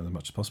 Yeah, get as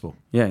much as possible.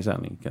 Yeah,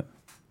 exactly.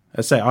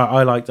 I say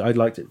I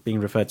liked it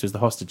being referred to as the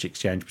hostage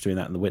exchange between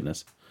that and the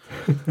Witness.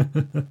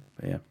 But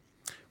yeah.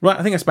 Right,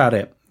 I think that's about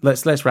it.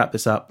 Let's wrap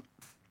this up.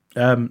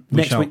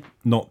 Next week,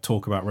 not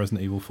talk about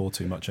Resident Evil 4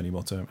 too much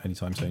anymore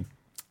anytime soon.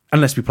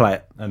 Unless we play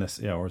it.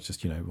 Or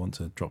just, want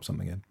to drop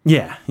something in.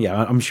 Yeah,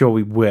 I'm sure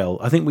we will.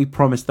 I think we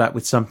promised that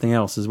with something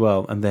else as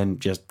well, and then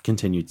just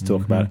continued to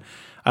talk about it.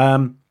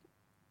 I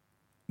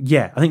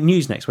think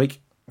news next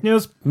week.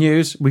 News.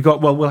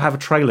 We'll have a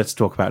trailer to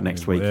talk about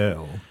next week.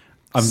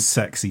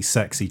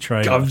 Sexy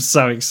trailer. I'm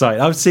so excited.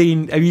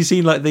 Have you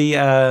seen like the...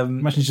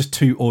 Imagine just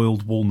two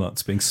oiled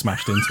walnuts being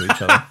smashed into each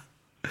other.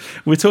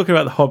 We're talking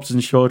about the Hobbs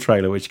and Shaw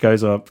trailer, which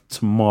goes up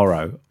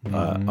tomorrow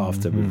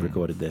after we've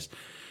recorded this.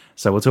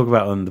 So we'll talk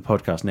about it on the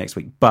podcast next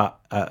week. But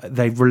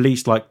they've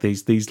released like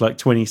these like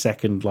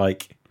 20-second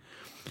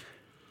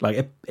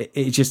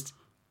it just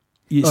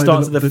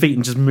starts at the feet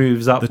and just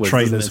moves upwards. The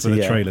trailers for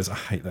the trailers, I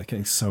hate that.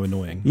 Getting so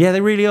annoying. Yeah,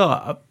 they really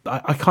are.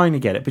 I kind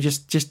of get it, but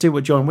just do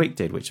what John Wick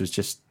did, which was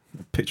just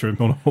picture him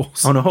on a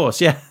horse. On a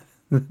horse, yeah.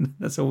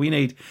 That's all we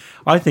need.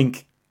 I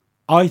think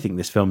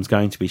this film's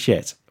going to be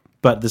shit.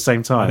 But at the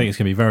same time, I think it's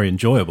going to be very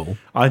enjoyable.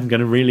 I'm going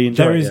to really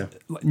enjoy it.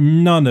 There is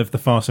none of the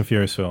Fast and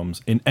Furious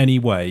films in any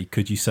way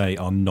could you say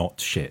are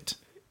not shit.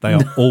 They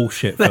are all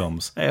shit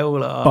films. They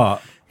all are.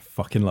 But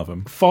fucking love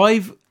them.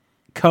 5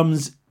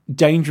 comes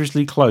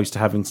dangerously close to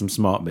having some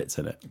smart bits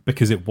in it.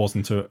 Because it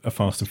wasn't a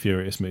Fast and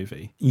Furious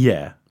movie.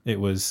 Yeah. It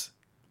was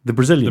the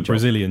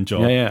Brazilian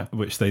job,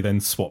 which they then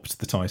swapped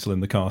the title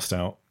and the cast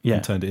out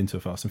and turned it into a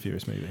Fast and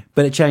Furious movie.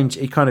 But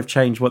it kind of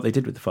changed what they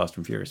did with the Fast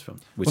and Furious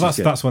film.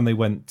 That's when they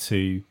went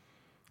to...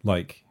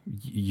 Like,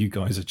 you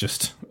guys are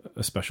just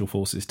a special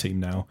forces team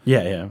now.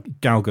 Yeah.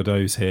 Gal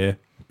Gadot's here.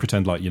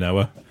 Pretend like you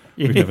know her.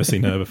 We've never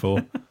seen her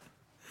before.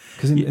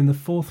 Because in the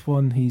fourth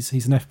one, he's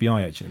an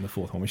FBI agent in the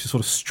fourth one, which is sort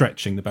of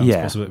stretching the bounds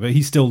possible. But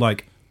he's still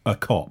like a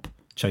cop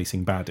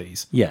chasing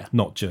baddies. Yeah.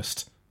 Not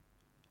just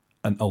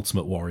an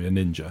ultimate warrior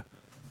ninja.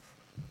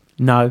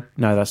 No,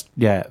 that's...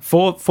 Yeah.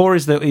 4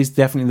 is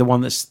definitely the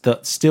one that's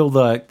still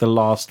the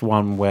last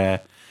one where...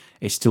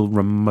 It's still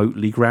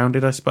remotely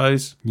grounded, I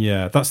suppose.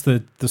 Yeah, that's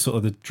the sort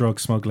of the drug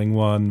smuggling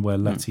one where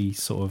Letty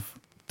sort of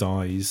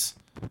dies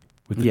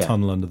with the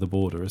tunnel under the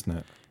border, isn't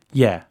it?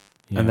 Yeah.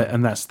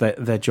 And that's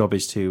their job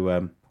is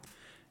to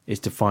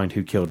find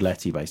who killed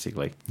Letty,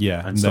 basically.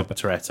 Yeah, and stop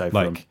Toretto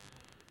from.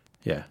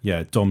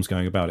 Yeah, Dom's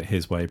going about it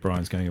his way,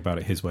 Brian's going about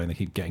it his way, and they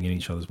keep getting in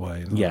each other's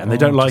way. And they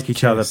don't like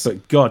each other,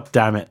 but god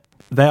damn it,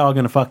 they are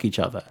going to fuck each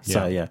other.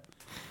 So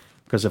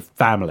because of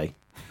family.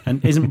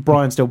 And isn't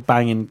Brian still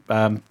banging?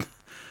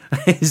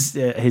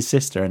 His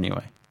sister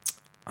anyway.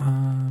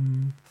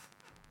 I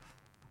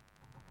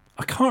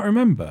can't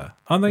remember.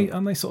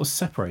 Aren't they sort of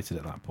separated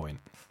at that point?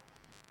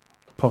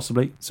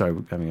 Possibly. Sorry,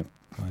 we're having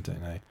I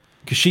don't know.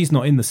 Because she's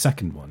not in the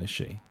second one, is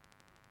she?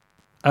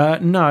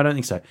 No, I don't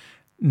think so.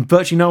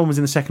 Virtually no one was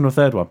in the second or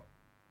third one.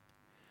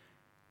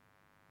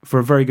 For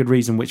a very good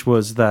reason, which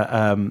was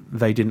that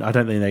they didn't. I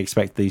don't think they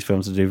expected these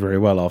films to do very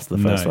well after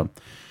the first one.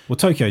 Well,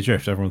 Tokyo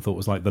Drift, everyone thought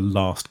was like the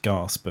last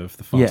gasp of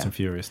the Fast and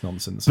Furious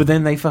nonsense. But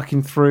then they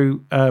fucking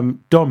threw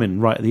Dom in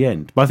right at the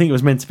end. But I think it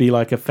was meant to be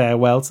like a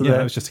farewell to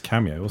that was just a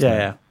cameo, wasn't it?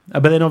 Yeah.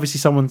 But then obviously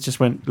someone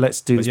just went,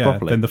 let's do this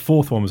properly. Then the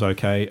fourth one was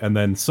okay, and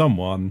then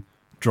someone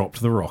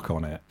dropped the rock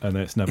on it, and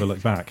it's never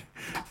looked back.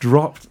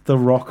 Dropped the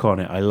rock on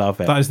it. I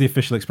love it. That is the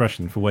official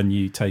expression for when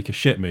you take a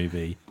shit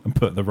movie and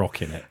put the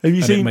rock in it.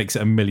 It makes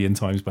it a million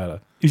times better.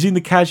 You've seen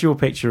the casual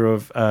picture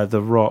of The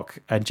Rock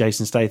and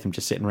Jason Statham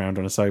just sitting around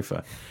on a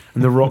sofa,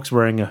 and The Rock's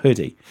wearing a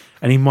hoodie,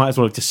 and he might as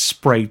well have just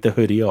sprayed the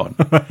hoodie on.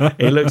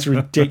 It looks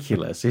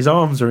ridiculous. His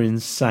arms are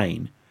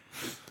insane.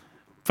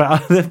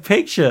 But the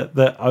picture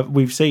that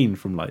we've seen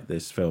from like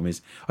this film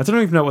is, I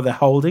don't even know what they're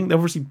holding. They're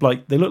obviously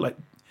they look like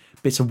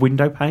bits of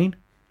window pane.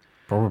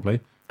 Probably.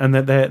 And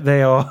that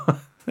they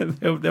are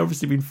They've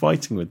obviously been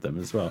fighting with them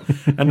as well.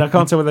 And I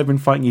can't tell whether they've been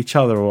fighting each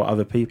other or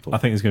other people. I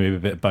think there's going to be a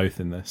bit of both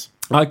in this.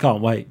 I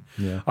can't wait.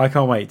 Yeah. I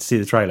can't wait to see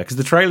the trailer, because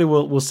the trailer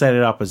will set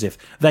it up as if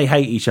they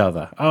hate each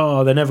other.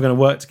 Oh, they're never going to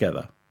work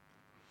together.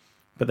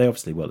 But they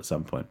obviously will at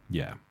some point,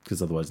 Yeah.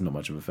 because otherwise it's not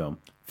much of a film.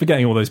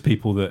 Forgetting all those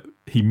people that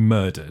he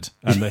murdered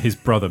and that his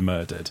brother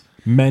murdered.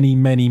 Many,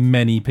 many,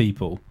 many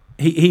people.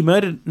 He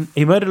murdered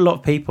a lot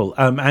of people,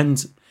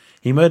 and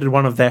he murdered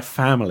one of their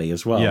family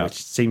as well, Yeah.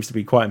 which seems to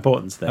be quite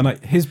important to them. And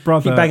like, his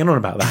brother Keep banging on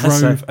about that.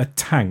 drove a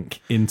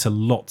tank into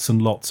lots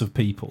and lots of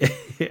people.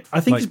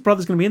 I think his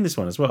brother's going to be in this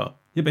one as well.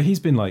 Yeah, but he's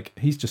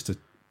just a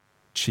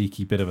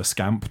cheeky bit of a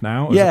scamp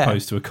now, as Yeah.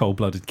 opposed to a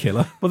cold-blooded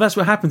killer. Well, that's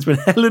what happens when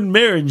Helen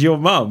Mirren's your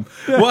mum.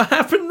 What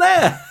happened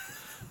there?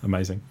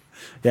 Amazing.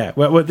 Yeah,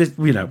 well this,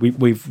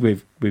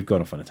 we've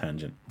gone off on a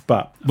tangent,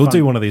 but We'll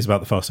do one of these about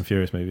the Fast and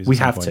Furious movies. We at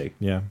some have point. to.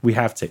 Yeah. We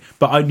have to.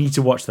 But I need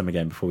to watch them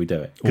again before we do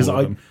it, because All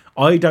of them.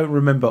 I don't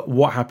remember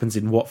what happens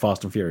in what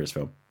Fast and Furious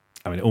film.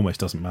 I mean, it almost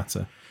doesn't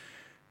matter.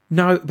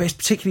 No, but it's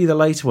particularly the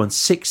later ones,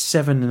 6,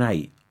 7, and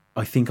 8.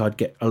 I think I'd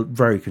get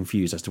very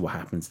confused as to what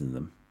happens in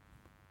them.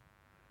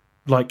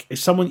 Like,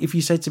 if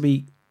you said to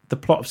me the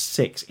plot of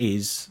 6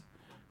 is...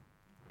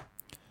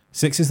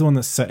 6 is the one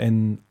that's set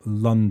in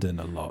London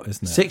a lot,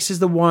 isn't it? 6 is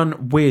the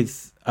one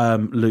with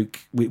Luke,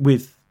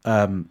 with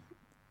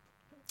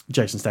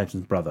Jason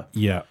Statham's brother,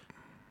 Yeah.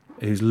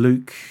 who's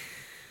Luke...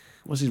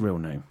 What's his real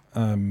name?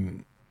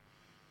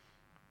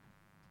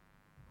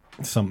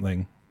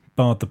 Something.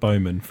 Bard the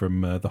Bowman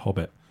from The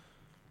Hobbit.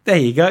 There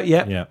you go.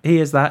 Yeah, Yeah. he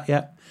is that.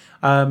 Yeah,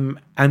 and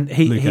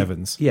Luke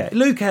Evans. Yeah,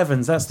 Luke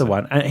Evans. That's the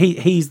one, and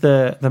he's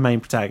the main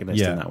protagonist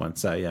Yeah. in that one.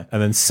 So yeah,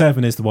 And then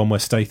 7 is the one where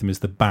Statham is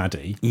the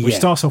baddie, which Yeah.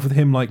 starts off with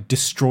him like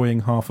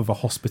destroying half of a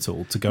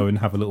hospital to go and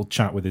have a little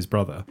chat with his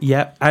brother.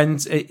 yeah,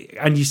 and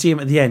you see him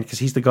at the end because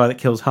he's the guy that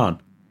kills Han.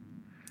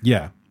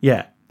 Yeah.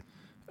 Yeah,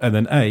 And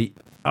then 8,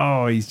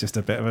 oh, he's just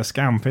a bit of a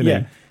scamp,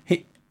 isn't yeah.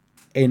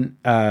 In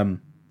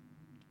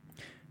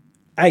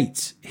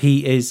 8,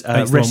 he is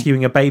Eight's the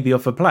rescuing a baby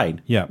off a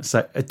plane. Yeah.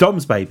 So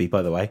Dom's baby,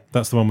 by the way.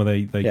 That's the one where they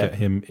Yeah. get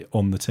him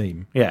on the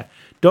team. Yeah,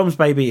 Dom's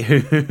baby,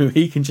 who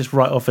he can just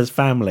write off as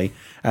family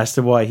as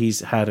to why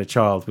he's had a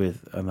child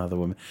with another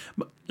woman.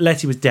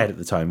 Letty was dead at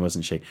the time,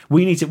 wasn't she?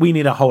 We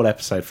need a whole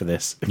episode for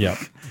this. Yeah.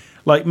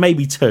 Like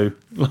maybe 2.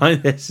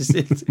 Like this,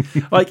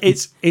 like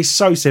it's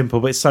so simple,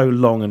 but it's so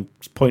long and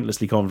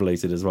pointlessly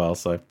convoluted as well.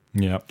 So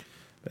Yeah.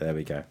 there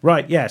we go.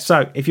 Right, yeah.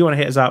 So if you want to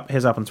hit us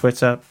up on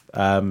Twitter.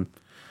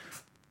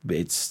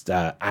 It's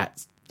at, I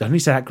only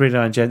said at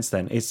Gridiron Gents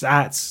then. It's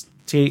at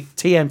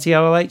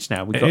TMTOOH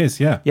now. It is,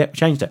 yeah. Yep,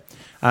 changed it.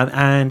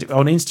 And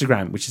on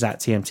Instagram, which is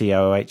at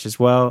TMTOOH as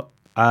well.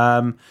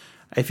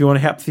 If you want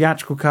to help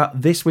Theatrical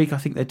Cut, this week I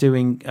think they're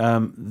doing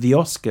the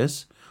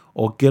Oscars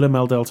or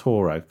Guillermo del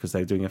Toro, because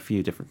they're doing a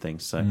few different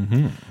things. So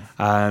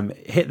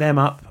hit them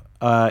up.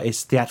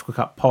 It's Theatrical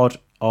Cut Pod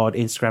on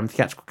Instagram,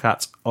 Theatrical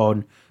Cut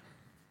on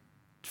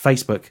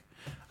Facebook.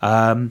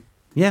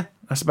 Yeah,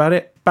 that's about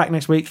it. Back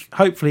next week,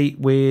 hopefully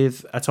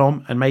with a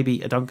Tom and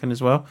maybe a Duncan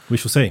as well. We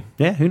shall see.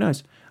 Yeah, who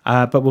knows?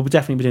 But we'll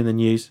definitely be doing the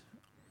news.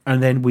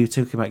 And then we're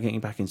talking about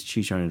getting back into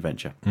Choose Your Own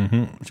Adventure,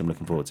 which I'm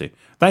looking forward to.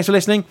 Thanks for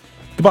listening.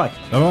 Goodbye.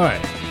 All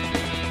right.